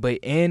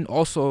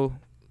also,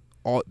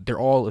 they're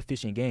all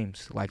efficient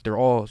games. Like they're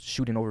all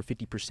shooting over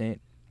 50%.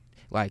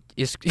 Like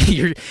it's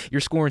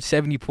you're scoring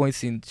 70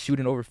 points and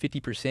shooting over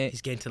 50%.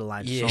 He's getting to the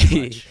line Yeah. so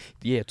much.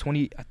 Yeah,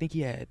 20. I think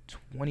he had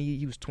 20.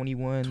 He was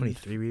 21.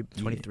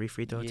 23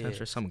 free throw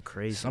attempts or something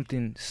crazy.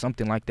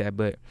 Something like that.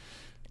 But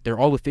they're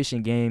all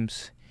efficient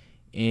games,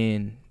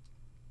 and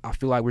I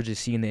feel like we're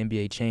just seeing the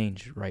NBA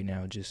change right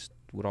now. Just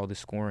with all this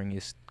scoring,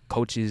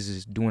 coaches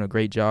is doing a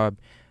great job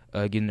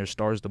getting their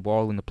stars the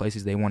ball in the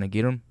places they want to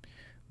get them,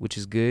 which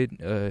is good.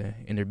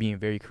 And they're being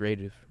very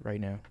creative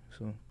right now.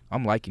 So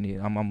I'm liking it.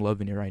 I'm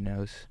loving it right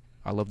now.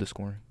 I love the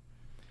scoring.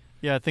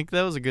 Yeah, I think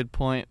that was a good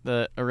point,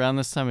 that around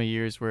this time of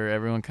year is where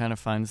everyone kind of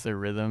finds their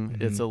rhythm.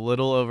 Mm-hmm. It's a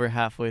little over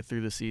halfway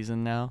through the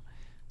season now,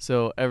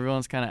 so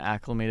everyone's kind of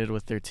acclimated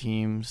with their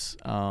teams.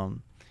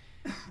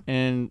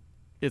 And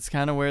it's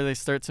kind of where they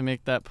start to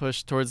make that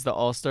push towards the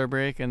All-Star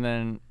break, and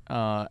then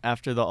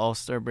after the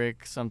All-Star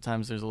break,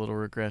 sometimes there's a little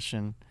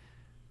regression.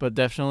 But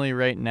definitely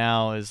right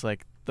now is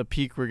like the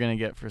peak we're going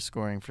to get for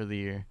scoring for the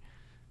year.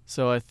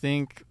 So I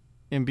think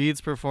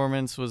Embiid's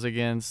performance was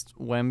against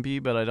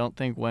Wemby, but I don't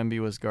think Wemby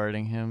was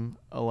guarding him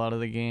a lot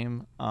of the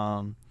game.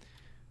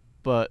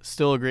 But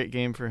still a great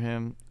game for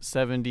him.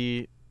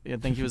 70, I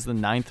think he was the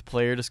 9th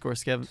player to score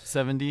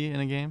 70 in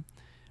a game.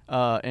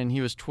 And he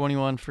was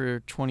 21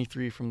 for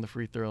 23 from the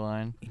free throw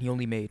line. He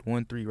only made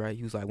 1 3, right?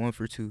 He was like 1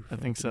 for 2. I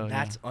think so.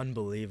 That's yeah.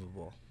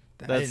 unbelievable.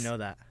 I That's- didn't know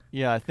that.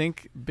 Yeah, I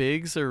think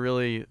bigs are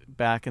really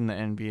back in the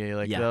NBA.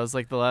 Like that was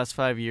like the last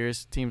 5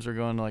 years, teams were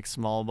going to like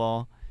small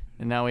ball.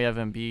 And now we have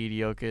Embiid,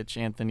 Jokic,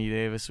 Anthony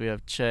Davis. We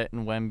have Chet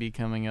and Wemby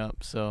coming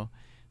up. So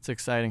it's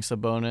exciting.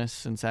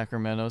 Sabonis in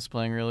Sacramento's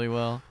playing really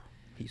well.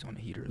 He's on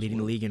the heater. Leading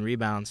the league in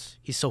rebounds.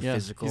 He's so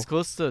physical. He's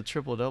close to a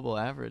triple-double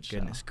average.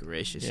 Goodness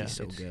gracious, Yeah. he's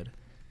so good.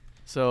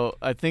 So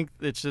I think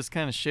it's just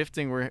kind of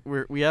shifting.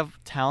 We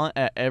have talent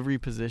at every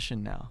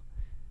position now.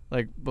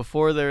 Like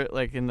before, there,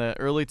 like in the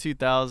early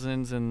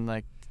 2000s and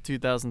like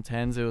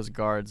 2010s, it was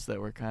guards that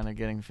were kind of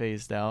getting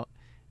phased out,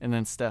 and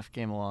then Steph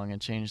came along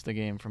and changed the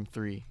game from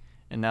 3,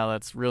 and now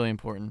that's really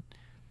important.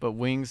 But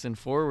wings and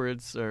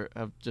forwards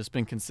have just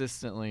been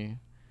consistently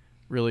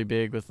really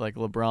big with like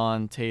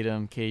LeBron,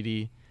 Tatum,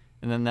 KD,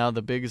 and then now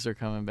the bigs are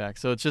coming back.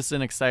 So it's just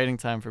an exciting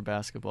time for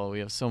basketball. We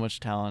have so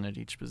much talent at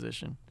each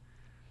position.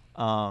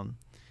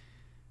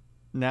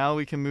 Now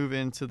we can move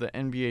into the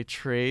NBA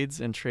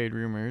trades and trade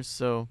rumors.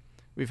 So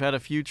we've had a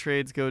few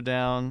trades go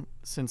down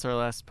since our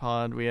last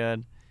pod. We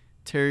had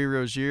Terry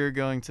Rozier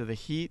going to the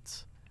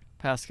Heat,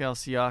 Pascal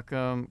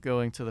Siakam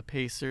going to the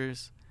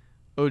Pacers,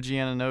 OG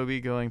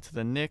Anunoby going to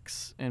the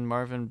Knicks, and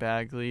Marvin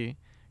Bagley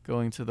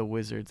going to the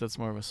Wizards. That's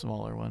more of a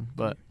smaller one.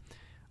 But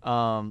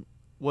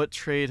what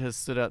trade has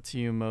stood out to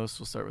you most?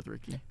 We'll start with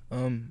Ricky.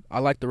 I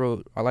like the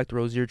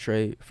Rozier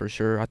trade for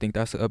sure. I think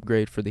that's an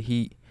upgrade for the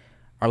Heat.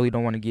 I really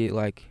don't want to get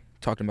like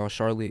talking about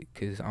Charlotte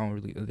because I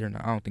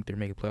don't think they're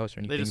making playoffs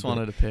or anything. They just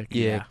wanted to pick.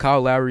 Yeah,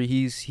 Kyle Lowry,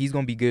 he's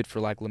gonna be good for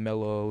like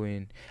LaMelo,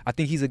 and I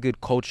think he's a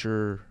good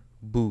culture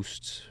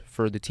boost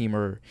for the team.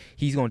 Or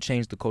he's gonna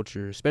change the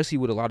culture, especially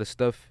with a lot of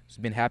stuff that's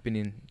been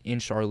happening in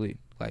Charlotte,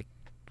 like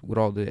with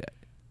all the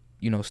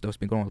stuff's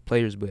been going on with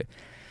players. But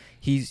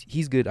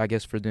he's good, I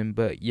guess, for them.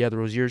 But yeah, the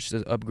Rozier's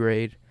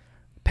upgrade,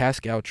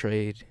 Pascal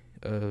trade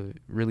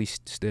really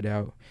stood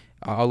out.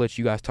 I'll let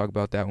you guys talk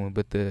about that one.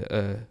 But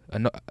the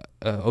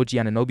OG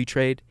Anunoby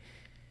trade,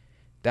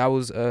 that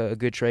was a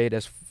good trade.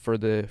 As for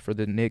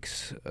the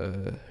Knicks,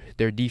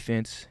 their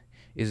defense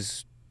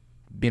is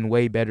been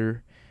way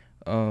better.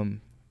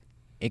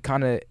 It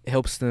kind of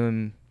helps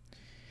them,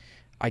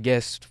 I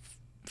guess,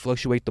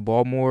 fluctuate the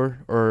ball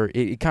more, or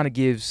it kind of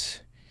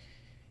gives.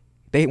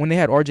 When they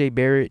had R.J.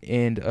 Barrett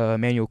and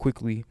Emmanuel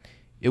Quickley,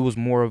 it was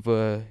more of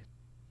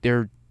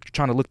they're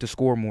trying to look to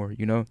score more,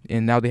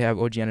 and now they have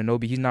OG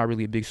Anunoby. He's not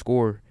really a big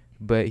scorer,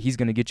 but he's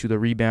going to get you the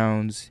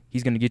rebounds.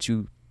 He's going to get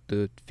you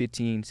the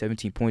 15,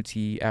 17 points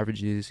he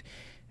averages,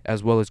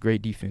 as well as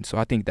great defense. So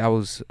I think that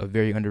was a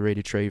very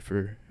underrated trade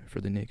for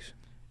the Knicks.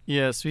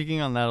 Yeah,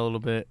 speaking on that a little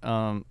bit,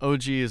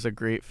 OG is a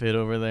great fit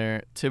over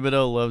there.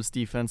 Thibodeau loves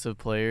defensive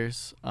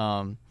players.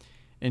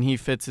 and he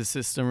fits his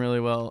system really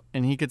well,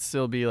 and he could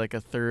still be like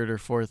a third or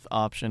fourth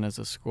option as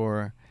a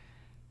scorer.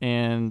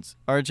 And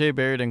RJ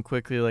Barrett and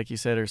Quickly, like you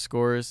said, are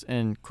scorers,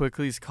 and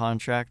Quickly's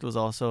contract was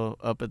also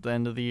up at the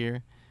end of the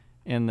year,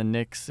 and the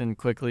Knicks and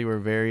Quickly were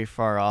very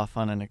far off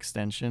on an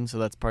extension, so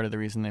that's part of the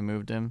reason they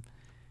moved him.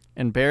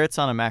 And Barrett's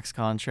on a max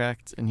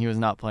contract, and he was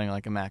not playing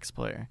like a max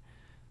player.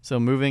 So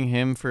moving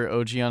him for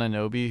OG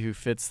Anunoby, who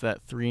fits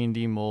that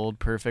 3-and-D mold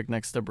perfect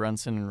next to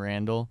Brunson and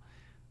Randall,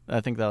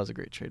 I think that was a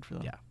great trade for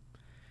them.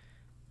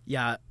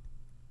 Yeah.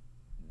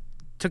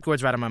 Took the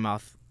words right out of my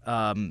mouth.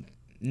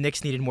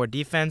 Knicks needed more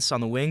defense on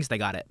the wings. They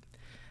got it.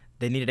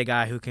 They needed a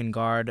guy who can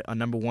guard a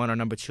number 1 or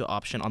number 2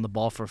 option on the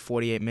ball for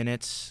 48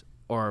 minutes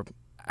or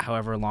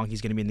however long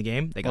he's going to be in the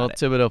game. They got it.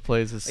 Thibodeau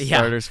plays his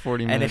starters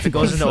 40 minutes. And if it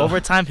goes into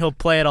overtime, he'll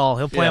play it all.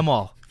 He'll play them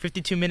all.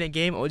 52-minute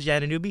game, OG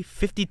Anunoby,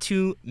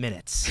 52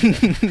 minutes.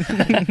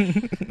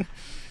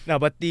 No,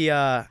 but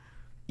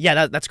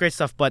that's great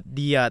stuff. But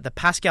the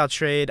Pascal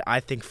trade, I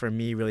think for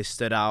me, really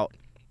stood out.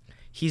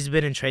 He's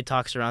been in trade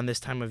talks around this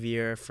time of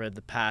year for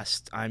the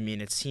past,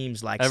 it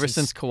seems like... Ever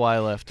since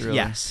Kawhi left, really.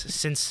 Yes,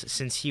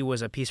 since he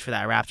was a piece for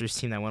that Raptors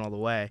team that went all the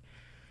way.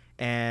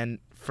 And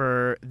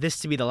for this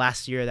to be the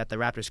last year that the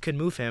Raptors could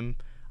move him,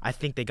 I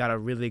think they got a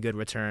really good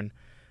return.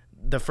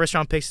 The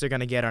first-round picks they're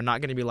going to get are not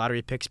going to be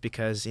lottery picks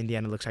because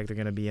Indiana looks like they're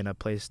going to be in a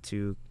place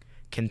to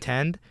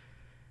contend.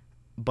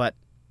 But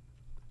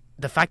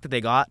the fact that they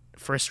got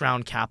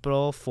first-round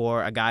capital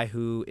for a guy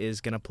who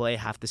is going to play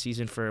half the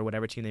season for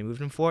whatever team they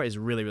moved him for is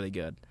really, really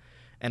good.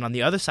 And on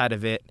the other side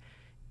of it,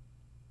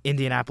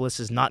 Indianapolis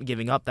is not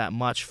giving up that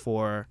much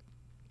for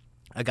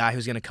a guy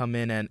who's going to come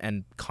in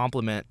and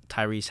complement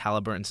Tyrese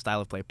Halliburton's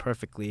style of play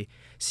perfectly.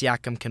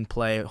 Siakam can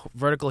play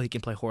vertical, he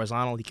can play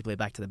horizontal, he can play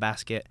back to the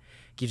basket,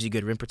 gives you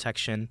good rim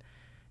protection.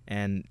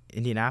 And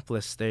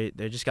Indianapolis, they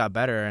just got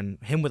better. And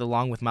him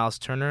along with Miles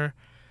Turner,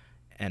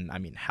 and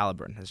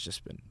Halliburton has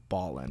just been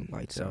balling.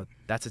 So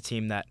that's a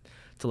team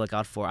to look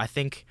out for. I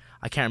can't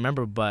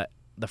remember, but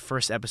the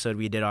first episode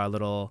we did our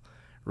little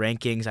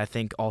rankings, I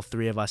think all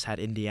three of us had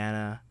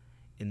Indiana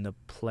in the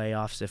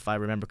playoffs, if I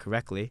remember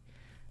correctly.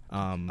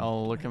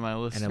 I'll look at my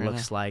list. And it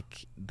looks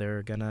like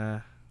they're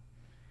gonna.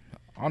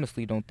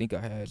 Honestly, don't think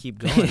I had. Keep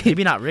going.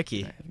 Maybe not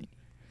Ricky.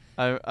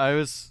 I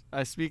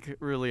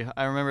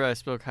remember I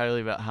spoke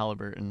highly about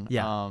Halliburton.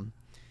 Yeah.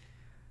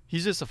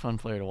 He's just a fun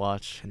player to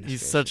watch. Goodness He's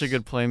gracious. such a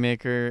good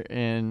playmaker,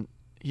 and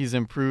he's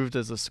improved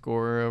as a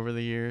scorer over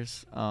the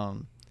years.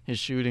 His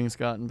shooting's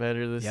gotten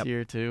better this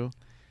year too.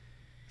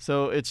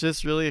 So it's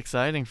just really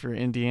exciting for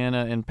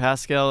Indiana. And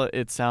Pascal,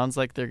 it sounds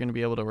like they're going to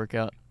be able to work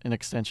out an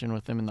extension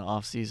with him in the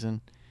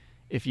offseason.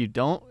 If you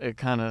don't, it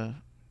kind of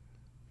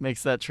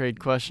makes that trade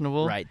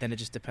questionable. Right. Then it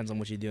just depends on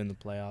what you do in the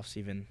playoffs.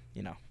 Even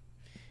Yeah.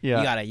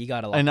 You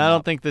gotta. And I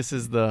don't think this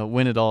is the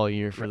win-it-all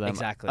year for them.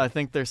 Exactly. I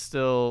think they're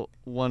still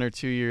 1 or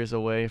 2 years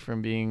away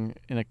from being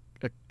in a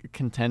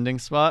contending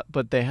spot,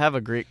 but they have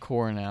a great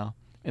core now.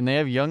 And they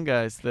have young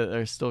guys that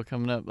are still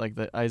coming up, like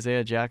the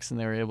Isaiah Jackson.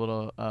 They were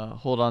able to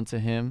hold on to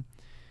him.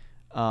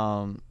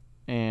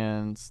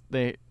 And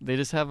they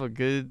just have a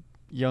good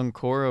young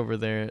core over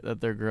there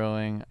that they're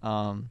growing.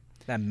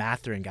 That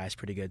Mathurin guy's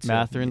pretty good too.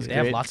 Matherin's they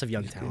great. have lots of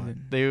young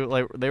talent. They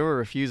were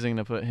refusing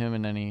to put him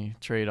in any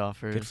trade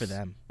offers. Good for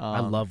them. I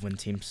love when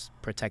teams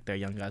protect their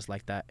young guys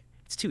like that.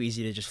 It's too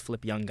easy to just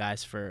flip young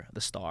guys for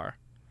the star.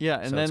 Yeah,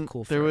 and So then it's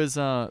cool there for was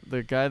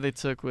the guy they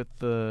took with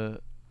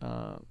the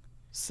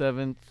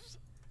 7th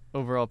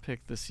overall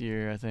pick this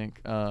year, I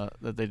think,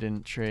 that they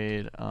didn't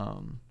trade.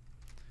 I'm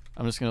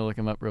just gonna look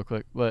him up real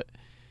quick, but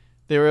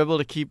they were able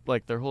to keep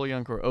their whole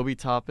young core. Obi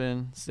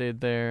Toppin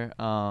stayed there.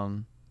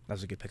 That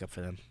was a good pickup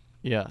for them.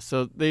 Yeah,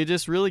 so they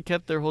just really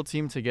kept their whole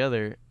team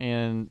together.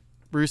 And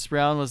Bruce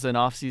Brown was an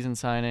off-season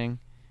signing,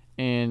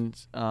 and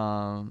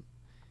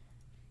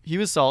he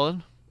was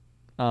solid.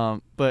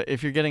 But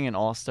if you're getting an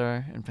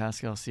all-star and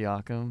Pascal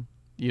Siakam,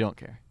 you don't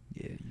care.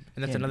 Yeah,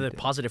 And that's another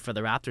positive for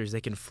the Raptors.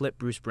 They can flip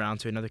Bruce Brown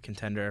to another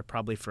contender,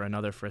 probably for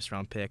another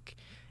first-round pick,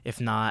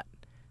 if not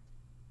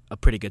a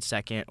pretty good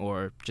second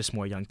or just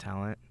more young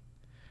talent.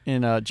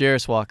 And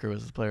Jarris Walker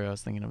was the player I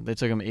was thinking of. They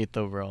took him 8th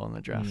overall in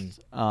the draft.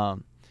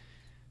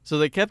 So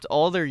they kept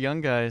all their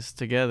young guys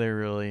together,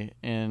 really,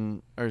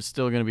 and are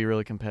still going to be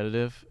really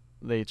competitive.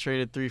 They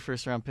traded 3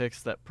 first-round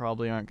picks that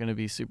probably aren't going to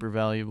be super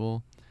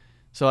valuable.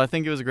 So I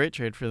think it was a great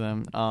trade for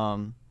them.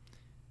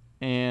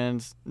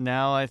 And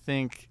now I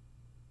think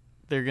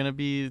they're going to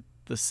be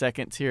the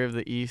second tier of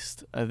the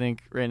East. I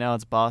think right now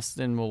it's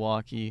Boston,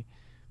 Milwaukee,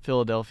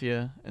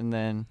 Philadelphia, and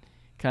then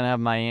kind of have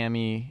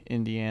Miami,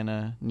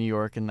 Indiana, New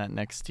York in that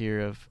next tier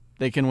of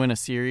they can win a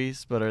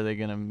series, but are they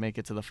going to make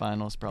it to the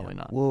finals? Probably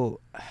not.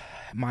 Well,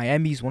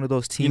 Miami's one of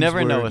those teams. You never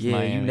where, know with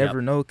Miami. You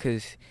never know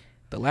because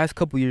the last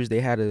couple years they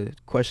had a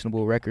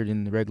questionable record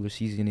in the regular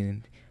season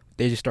and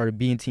they just started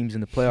beating teams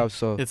in the playoffs.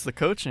 So it's the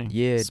coaching.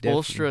 Yeah,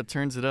 Spoelstra definitely.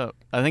 turns it up.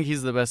 I think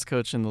he's the best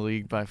coach in the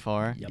league by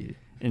far. Yep. Yeah.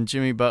 And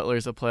Jimmy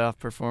Butler's a playoff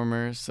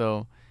performer.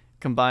 So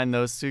combine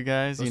those two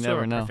guys, Those you two are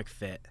never a know. perfect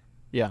fit.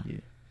 Yeah.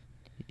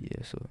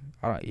 Yeah, so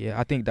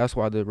I think that's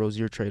why the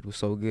Rozier trade was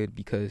so good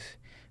because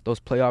those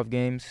playoff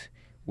games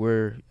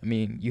where, I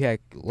mean, you had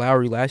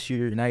Lowry last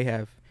year, and now you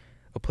have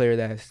a player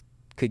that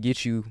could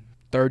get you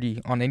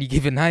 30 on any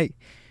given night.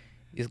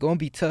 It's going to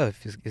be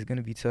tough. It's going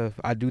to be tough.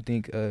 I do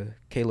think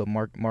Caleb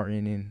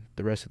Martin and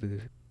the rest of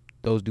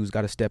those dudes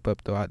got to step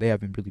up, though. They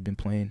haven't really been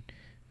playing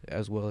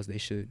as well as they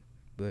should.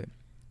 But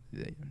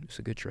it's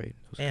a good trade.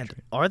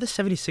 Are the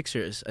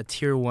 76ers a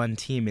Tier 1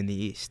 team in the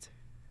East?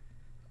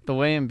 The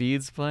way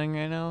Embiid's playing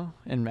right now,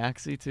 and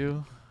Maxey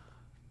too.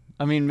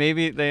 I mean,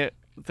 maybe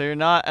they're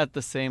not at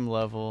the same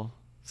level.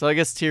 So I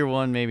guess Tier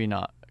 1, maybe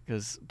not.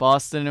 Because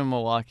Boston and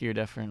Milwaukee are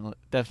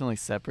definitely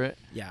separate.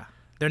 Yeah.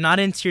 They're not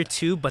in Tier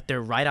 2, but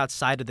they're right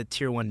outside of the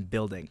Tier 1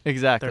 building.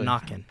 Exactly. They're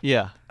knocking.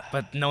 Yeah.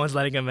 But no one's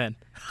letting them in.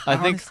 I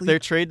think their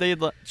trade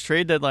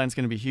deadline is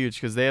going to be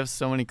huge because they have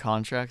so many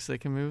contracts they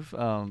can move.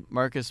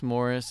 Marcus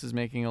Morris is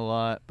making a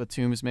lot.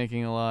 Batum is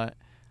making a lot.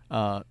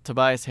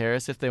 Tobias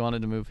Harris, if they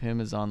wanted to move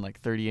him, is on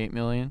like $38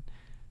 million.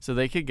 So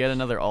they could get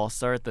another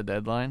all-star at the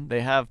deadline.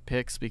 They have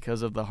picks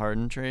because of the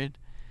Harden trade.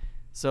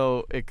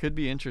 So it could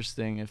be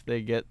interesting if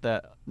they get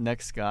that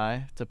next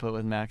guy to put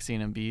with Maxey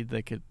and Embiid.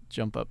 They could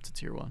jump up to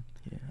Tier 1.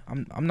 Yeah,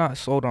 I'm not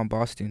sold on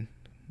Boston.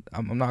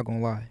 I'm not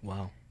gonna lie.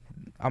 Wow.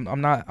 I'm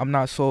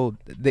not sold.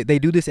 They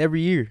do this every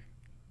year,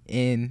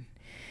 and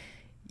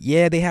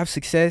yeah, they have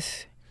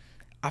success.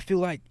 I feel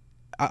like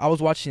I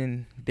was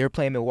watching. They were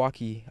playing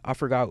Milwaukee. I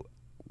forgot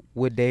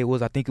what day it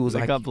was. I think it was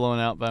They got blown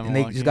out by and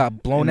Milwaukee. they just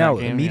got blown in that out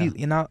game, immediately.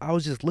 yeah. And I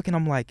was just looking.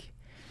 I'm like,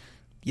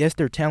 yes,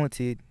 they're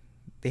talented.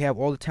 They have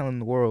all the talent in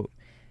the world,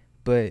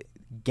 but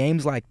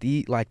games like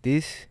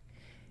this,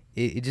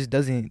 it just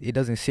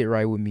doesn't sit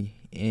right with me.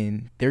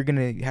 And they're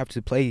gonna have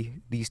to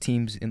play these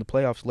teams in the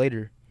playoffs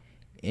later.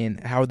 And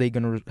how are they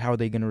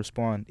gonna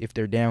respond if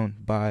they're down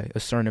by a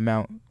certain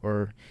amount,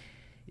 or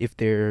if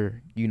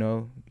they're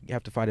you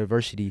have to fight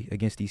adversity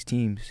against these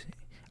teams?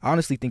 I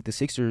honestly think the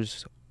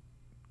Sixers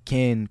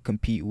can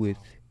compete with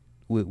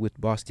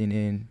Boston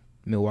and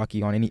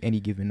Milwaukee on any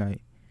given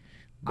night.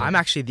 But I'm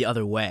actually the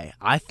other way.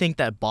 I think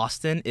that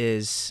Boston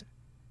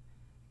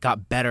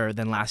got better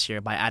than last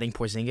year by adding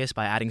Porzingis,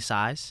 by adding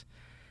size.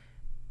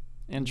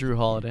 And Drew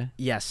Holiday.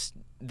 Yes,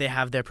 they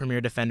have their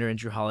premier defender in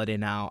Drew Holiday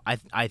now.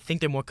 I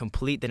think they're more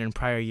complete than in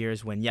prior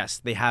years when, yes,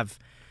 they have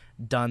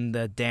done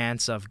the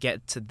dance of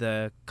get to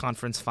the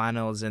conference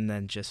finals and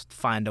then just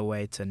find a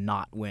way to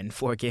not win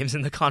 4 games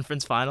in the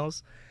conference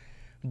finals.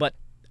 But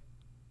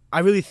I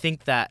really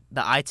think that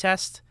the eye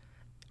test,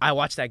 I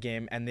watched that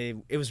game and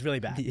it was really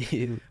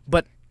bad.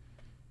 But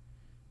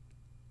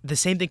the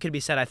same thing could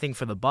be said, I think,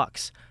 for the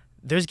Bucks.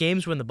 There's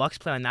games when the Bucks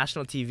play on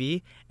national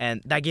TV,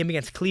 and that game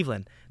against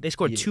Cleveland, they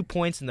scored 2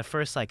 points in the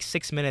first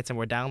 6 minutes, and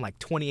we're down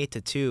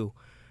 28-2.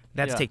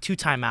 They had to take 2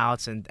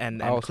 timeouts,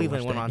 and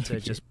Cleveland went on to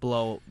just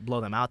blow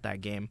them out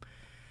that game.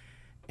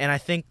 And I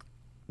think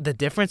the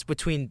difference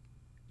between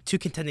 2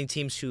 contending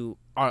teams who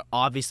are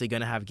obviously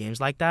going to have games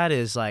like that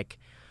is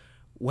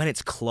when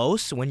it's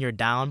close, when you're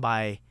down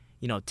by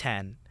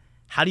 10,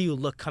 how do you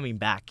look coming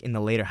back in the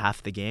later half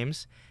of the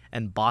games?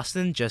 And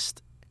Boston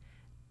just,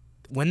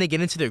 when they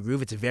get into their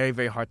groove, it's very,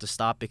 very hard to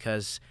stop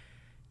because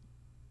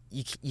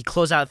you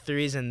close out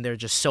threes and they're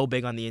just so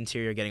big on the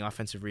interior getting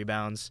offensive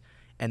rebounds,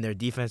 and their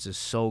defense is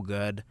so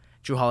good.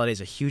 Drew Holiday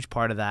is a huge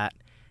part of that.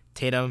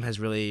 Tatum has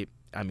really,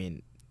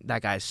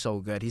 that guy is so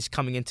good. He's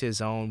coming into his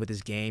own with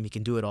his game. He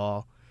can do it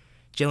all.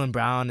 Jalen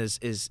Brown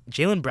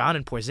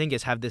and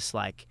Porzingis have this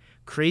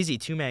crazy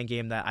 2-man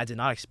game that I did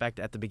not expect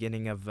at the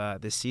beginning of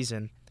this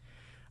season.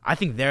 I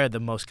think they're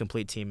the most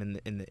complete team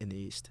in the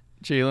East.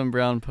 Jalen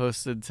Brown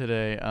posted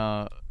today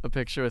a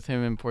picture with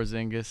him and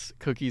Porzingis,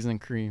 cookies and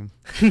cream.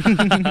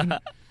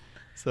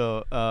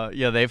 So,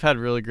 they've had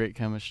really great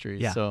chemistry.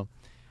 Yeah. So,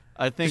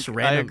 I think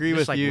random, I agree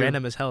with you.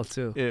 Random as hell,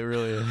 too. It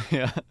really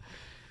is,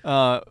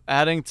 yeah.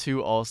 Adding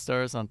 2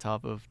 All-Stars on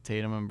top of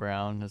Tatum and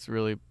Brown has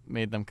really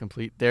made them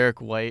complete.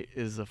 Derek White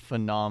is a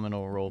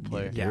phenomenal role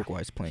player. Derek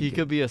White's playing. He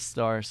could be a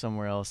star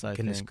somewhere else, I think.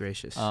 Goodness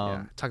gracious.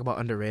 Talk about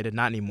underrated.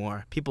 Not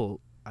anymore. People,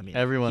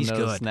 everyone he's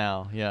knows good.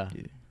 now, yeah.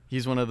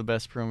 He's one of the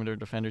best perimeter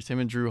defenders. Him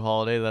and Drew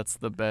Holiday, that's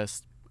the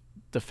best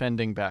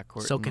defending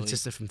backcourt. So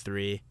consistent from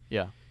 3.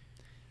 Yeah.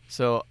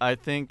 So I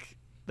think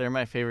they're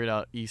my favorite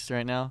out east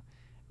right now.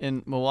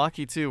 In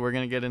Milwaukee, too, we're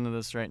going to get into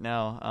this right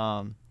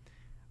now.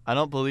 I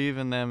don't believe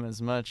in them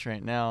as much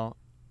right now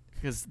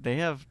because they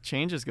have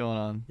changes going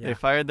on. Yeah. They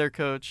fired their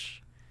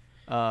coach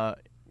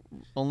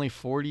only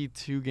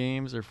 42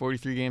 games or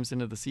 43 games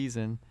into the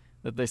season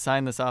that they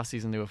signed this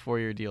offseason to a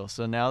 4-year deal.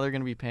 So now they're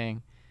going to be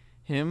paying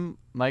him,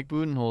 Mike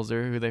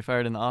Budenholzer, who they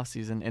fired in the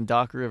offseason, and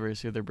Doc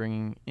Rivers, who they're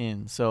bringing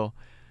in. So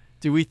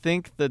do we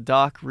think the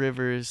Doc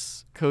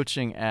Rivers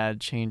coaching ad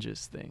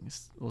changes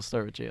things? We'll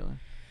start with Jalen.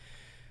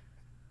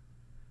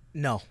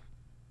 No,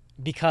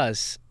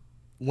 because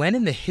when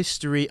in the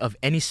history of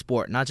any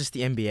sport, not just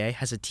the NBA,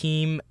 has a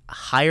team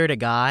hired a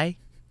guy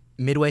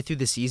midway through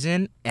the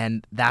season,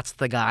 and that's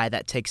the guy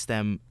that takes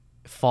them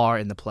far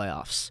in the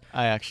playoffs?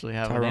 I actually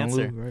have an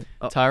answer. Lue,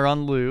 right?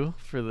 Tyronn Lue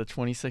for the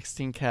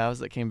 2016 Cavs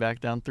that came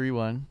back down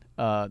 3-1.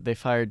 They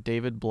fired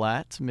David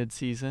Blatt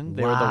midseason.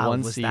 They were the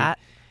 1 was seed. that?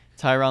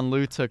 Tyronn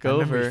Lue took I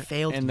remember he over,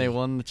 failed and me. they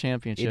won the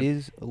championship. It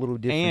is a little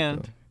different,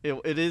 and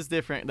though. it is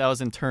different. That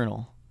was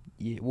internal.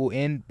 Yeah,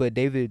 well, but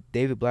David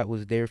Blatt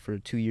was there for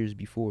 2 years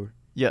before.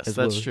 Yes, as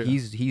that's well. true.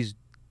 He's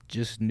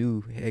just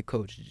new head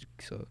coach,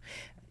 so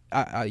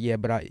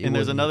And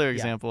there's another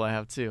example I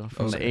have too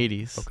from the Okay.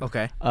 80s.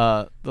 Okay.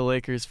 The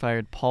Lakers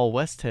fired Paul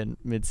Westhead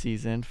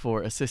midseason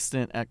for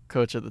assistant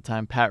coach at the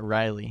time, Pat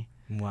Riley.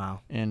 Wow.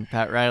 And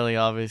Pat Riley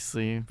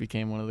obviously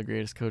became one of the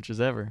greatest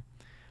coaches ever.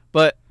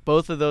 But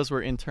both of those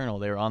were internal.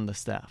 They were on the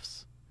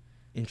staffs.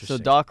 Interesting.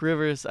 So Doc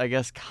Rivers, I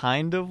guess,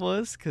 kind of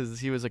was because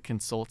he was a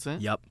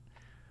consultant. Yep.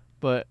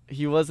 But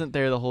he wasn't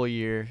there the whole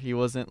year. He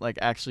wasn't like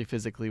actually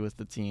physically with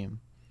the team.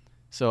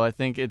 So I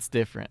think it's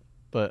different.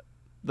 But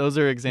those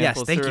are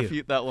examples thank to you.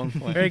 refute that one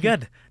point. Very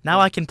good.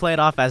 Now I can play it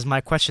off as my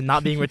question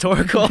not being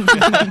rhetorical.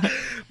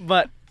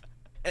 But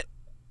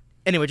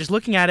anyway, just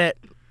looking at it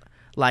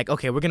like,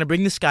 okay, we're going to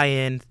bring this guy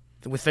in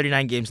with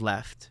 39 games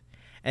left,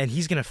 and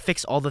he's going to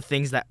fix all the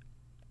things that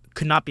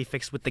could not be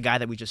fixed with the guy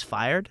that we just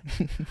fired.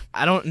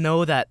 I don't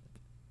know that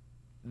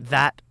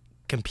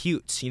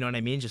computes, you know what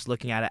I mean? Just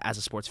looking at it as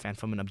a sports fan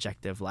from an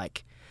objective,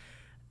 like,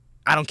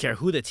 I don't care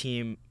who the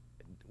team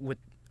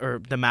or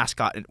the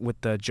mascot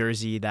with the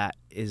jersey that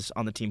is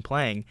on the team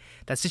playing.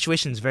 That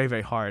situation is very,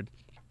 very hard.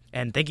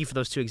 And thank you for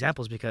those two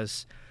examples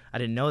because I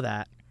didn't know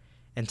that.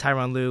 And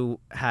Tyronn Lue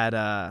had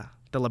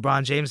the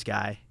LeBron James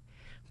guy,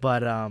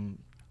 but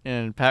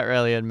And Pat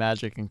Riley had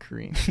Magic and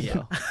Kareem.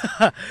 yeah.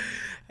 So.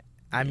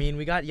 I mean,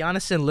 we got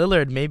Giannis and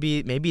Lillard.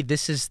 Maybe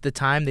this is the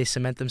time they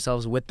cement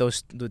themselves with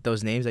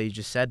those names that you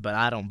just said, but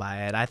I don't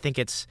buy it. I think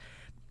it's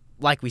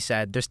like we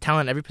said, there's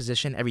talent at every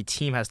position. Every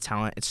team has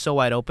talent. It's so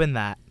wide open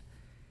that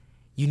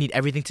you need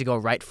everything to go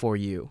right for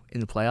you in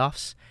the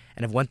playoffs.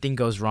 And if one thing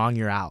goes wrong,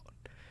 you're out.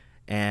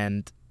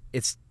 And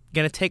it's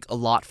going to take a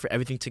lot for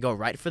everything to go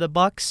right for the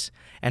Bucks.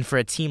 And for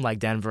a team like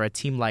Denver, a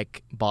team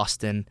like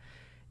Boston,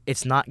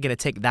 it's not going to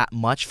take that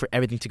much for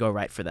everything to go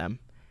right for them.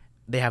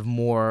 They have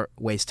more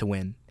ways to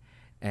win.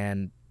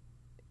 And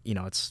you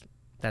know,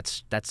 that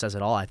says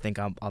it all. I think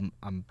I'm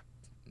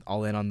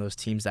all in on those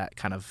teams that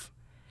kind of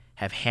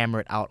have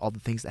hammered out all the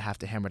things that have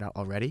to hammer it out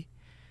already.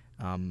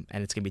 And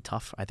it's gonna be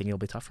tough. I think it'll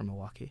be tough for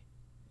Milwaukee.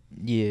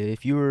 Yeah,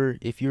 if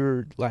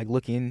you're like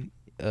looking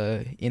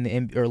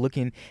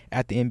looking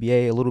at the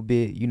NBA a little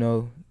bit, you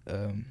know,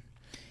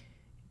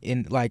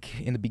 in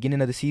the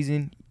beginning of the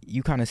season,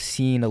 you kind of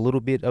seen a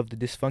little bit of the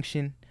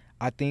dysfunction.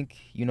 I think,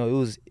 you know,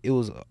 it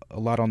was a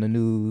lot on the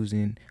news,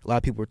 and a lot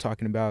of people were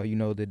talking about, you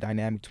know, the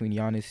dynamic between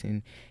Giannis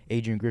and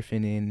Adrian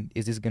Griffin, and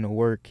is this gonna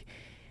work?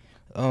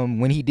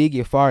 When he did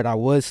get fired, I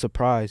was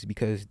surprised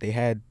because they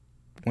had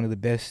one of the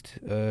best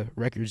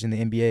records in the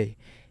NBA,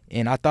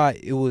 and I thought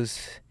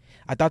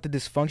the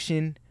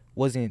dysfunction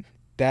wasn't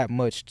that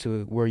much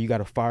to where you got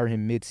to fire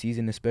him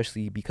mid-season,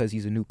 especially because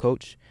he's a new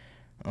coach.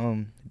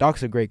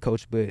 Doc's a great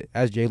coach, but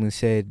as Jalen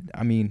said,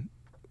 I mean,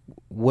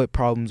 what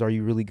problems are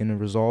you really gonna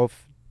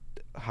resolve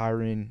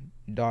hiring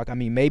Doc? I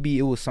mean, maybe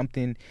it was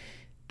something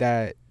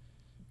that,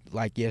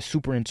 like,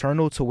 super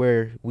internal to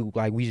where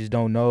we just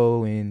don't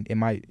know, and it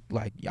might,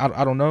 like,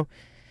 I don't know.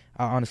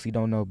 I honestly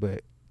don't know,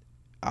 but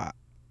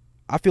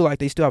I feel like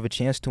they still have a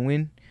chance to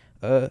win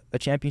a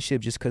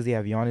championship just because they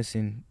have Giannis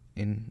and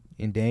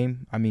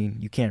Dame. I mean,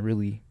 you can't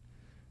really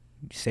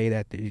say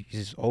that it's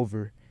just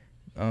over,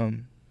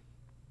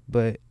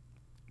 but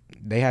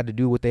they had to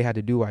do what they had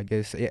to do. I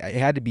guess it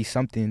had to be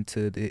something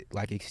to the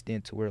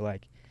extent to where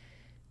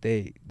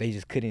they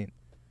just couldn't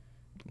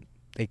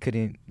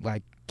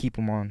keep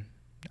them on.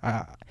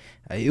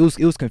 It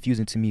was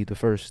confusing to me the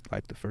first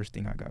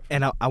thing I got.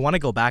 And I want to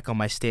go back on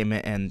my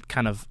statement and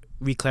kind of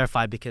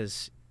re-clarify,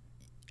 because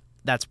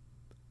that's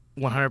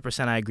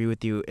 100% I agree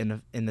with you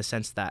in the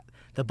sense that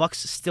the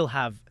Bucks still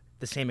have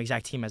the same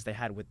exact team as they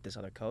had with this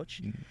other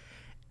coach. Mm-hmm.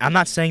 I'm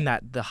not saying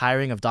that the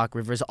hiring of Doc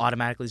Rivers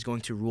automatically is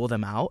going to rule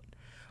them out,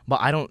 but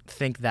I don't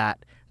think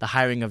that the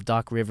hiring of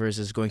Doc Rivers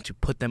is going to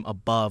put them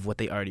above what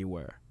they already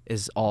were,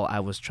 is all I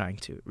was trying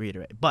to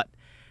reiterate. But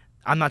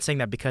I'm not saying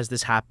that because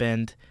this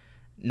happened,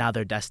 now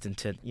they're destined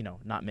to, you know,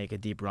 not make a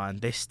deep run.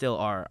 They still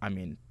are, I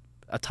mean,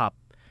 a top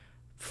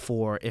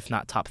 4, if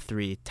not top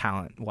 3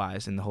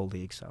 talent-wise in the whole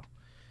league. So,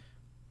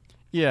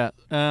 yeah,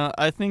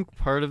 I think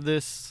part of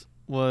this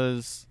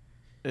was,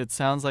 it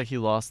sounds like he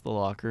lost the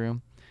locker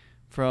room.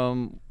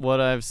 From what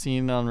I've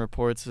seen on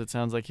reports, it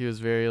sounds like he was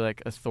very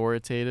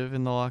authoritative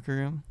in the locker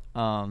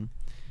room.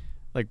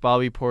 Like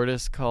Bobby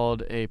Portis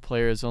called a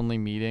players only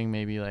meeting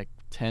maybe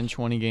 10,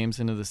 20 games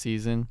into the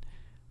season.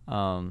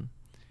 And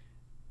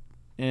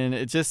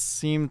it just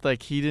seemed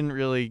like he didn't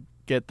really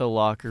get the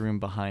locker room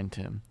behind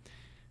him.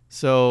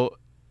 So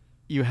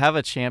you have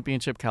a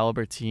championship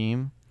caliber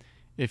team.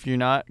 If you're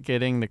not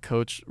getting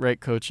the right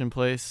coach in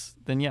place,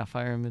 then yeah,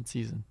 fire him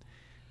mid-season.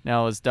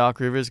 Now, is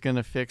Doc Rivers going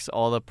to fix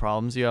all the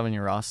problems you have in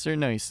your roster?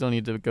 No, you still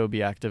need to go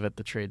be active at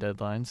the trade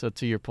deadline. So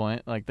to your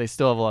point, they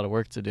still have a lot of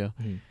work to do.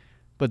 Mm-hmm.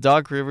 But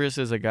Doc Rivers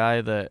is a guy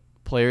that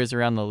players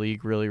around the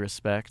league really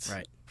respect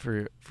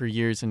for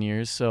years and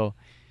years. So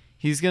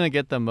he's going to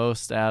get the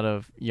most out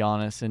of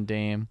Giannis and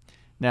Dame.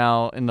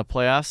 Now, in the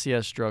playoffs, he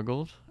has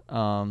struggled.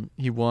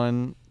 He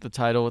won the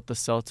title with the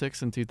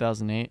Celtics in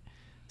 2008.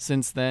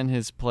 Since then,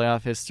 his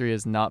playoff history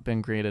has not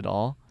been great at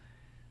all.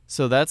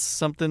 So that's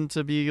something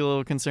to be a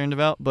little concerned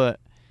about. But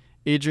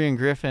Adrian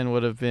Griffin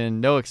would have been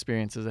no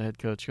experience as a head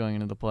coach going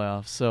into the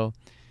playoffs. So,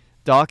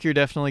 Doc, you're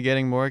definitely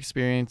getting more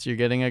experience. You're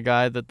getting a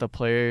guy that the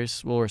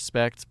players will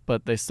respect,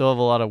 but they still have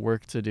a lot of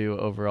work to do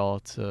overall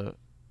to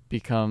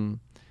become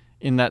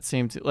in that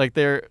same team. Like,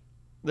 they're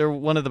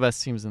one of the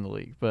best teams in the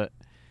league, but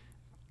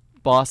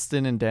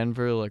Boston and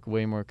Denver are like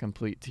way more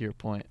complete, to your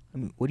point. I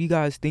mean, what do you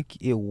guys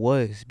think it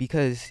was?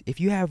 Because if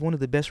you have one of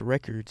the best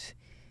records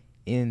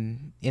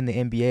in the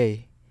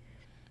NBA,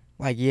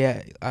 like,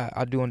 yeah,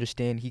 I do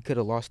understand he could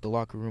have lost the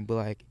locker room, but,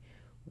 like,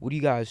 what do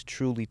you guys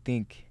truly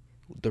think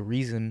the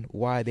reason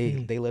why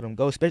they let him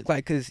go? Especially,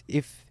 like, because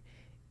if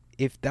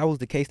that was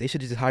the case, they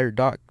should have just hired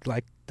Doc,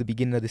 like, the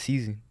beginning of the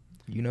season,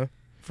 you know?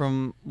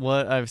 From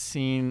what I've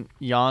seen,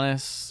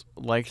 Giannis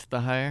liked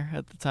the hire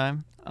at the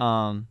time.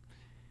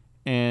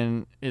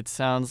 And it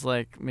sounds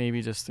like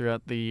maybe just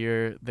throughout the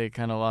year they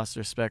kind of lost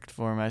respect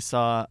for him. I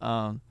saw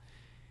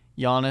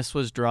Giannis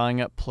was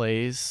drawing up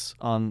plays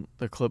on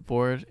the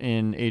clipboard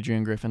in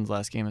Adrian Griffin's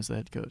last game as the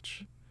head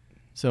coach.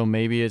 So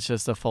maybe it's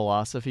just a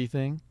philosophy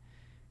thing.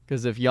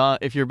 Because if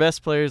your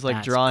best player is like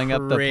That's drawing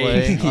up the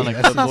crazy. play on a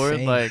That's clipboard,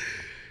 insane. like,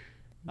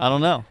 I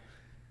don't know.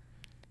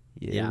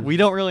 Yeah. We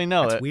don't really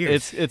know. That's weird.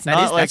 It's That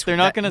not is- like that's- they're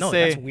not that- going to no,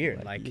 say that's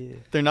weird.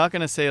 Like, they're not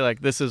going to say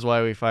like this is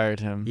why we fired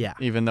him. Yeah.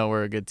 Even though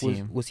we're a good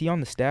team. Was he on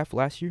the staff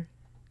last year?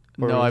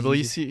 Or No, was I he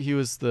believe just- he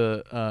was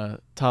the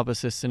top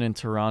assistant in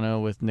Toronto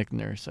with Nick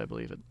Nurse, I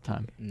believe, at the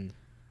time.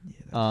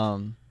 Yeah,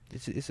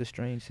 it's a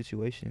strange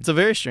situation. It's a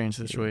very strange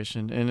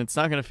situation, and it's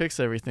not going to fix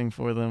everything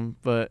for them,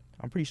 but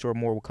I'm pretty sure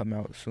more will come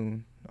out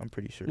soon. I'm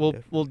pretty sure.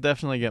 we'll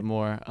definitely get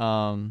more.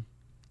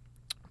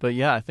 But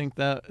yeah, I think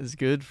that is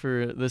good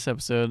for this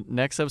episode.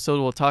 Next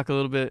episode, we'll talk a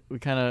little bit. We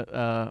kind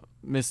of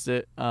missed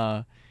it.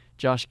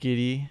 Josh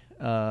Giddey,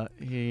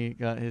 he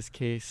got his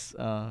case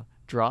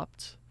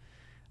dropped.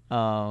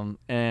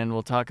 And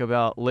we'll talk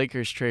about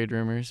Lakers trade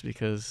rumors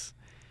because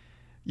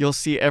you'll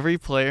see every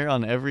player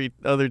on every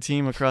other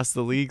team across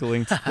the league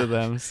linked to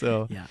them.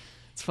 So yeah.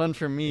 it's fun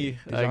for me.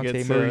 I DeJounte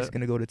get Murray's to,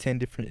 gonna go to 10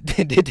 different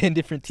teams.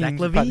 Zach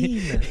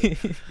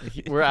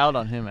LaVine. we're out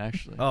on him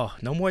actually. Oh,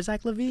 no more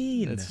Zach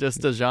LaVine. It's just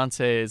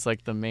DeJounte is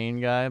like the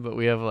main guy, but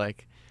we have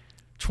like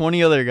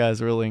 20 other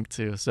guys we're linked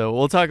to. So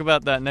we'll talk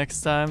about that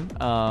next time.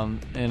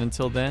 And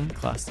until then,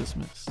 class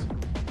dismissed.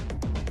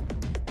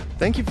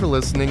 Thank you for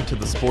listening to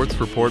the Sports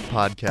Report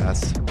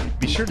podcast.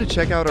 Be sure to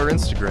check out our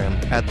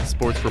Instagram at the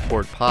Sports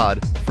Report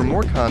Pod for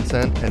more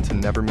content and to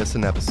never miss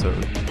an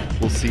episode.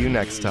 We'll see you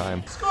next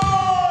time.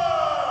 Score!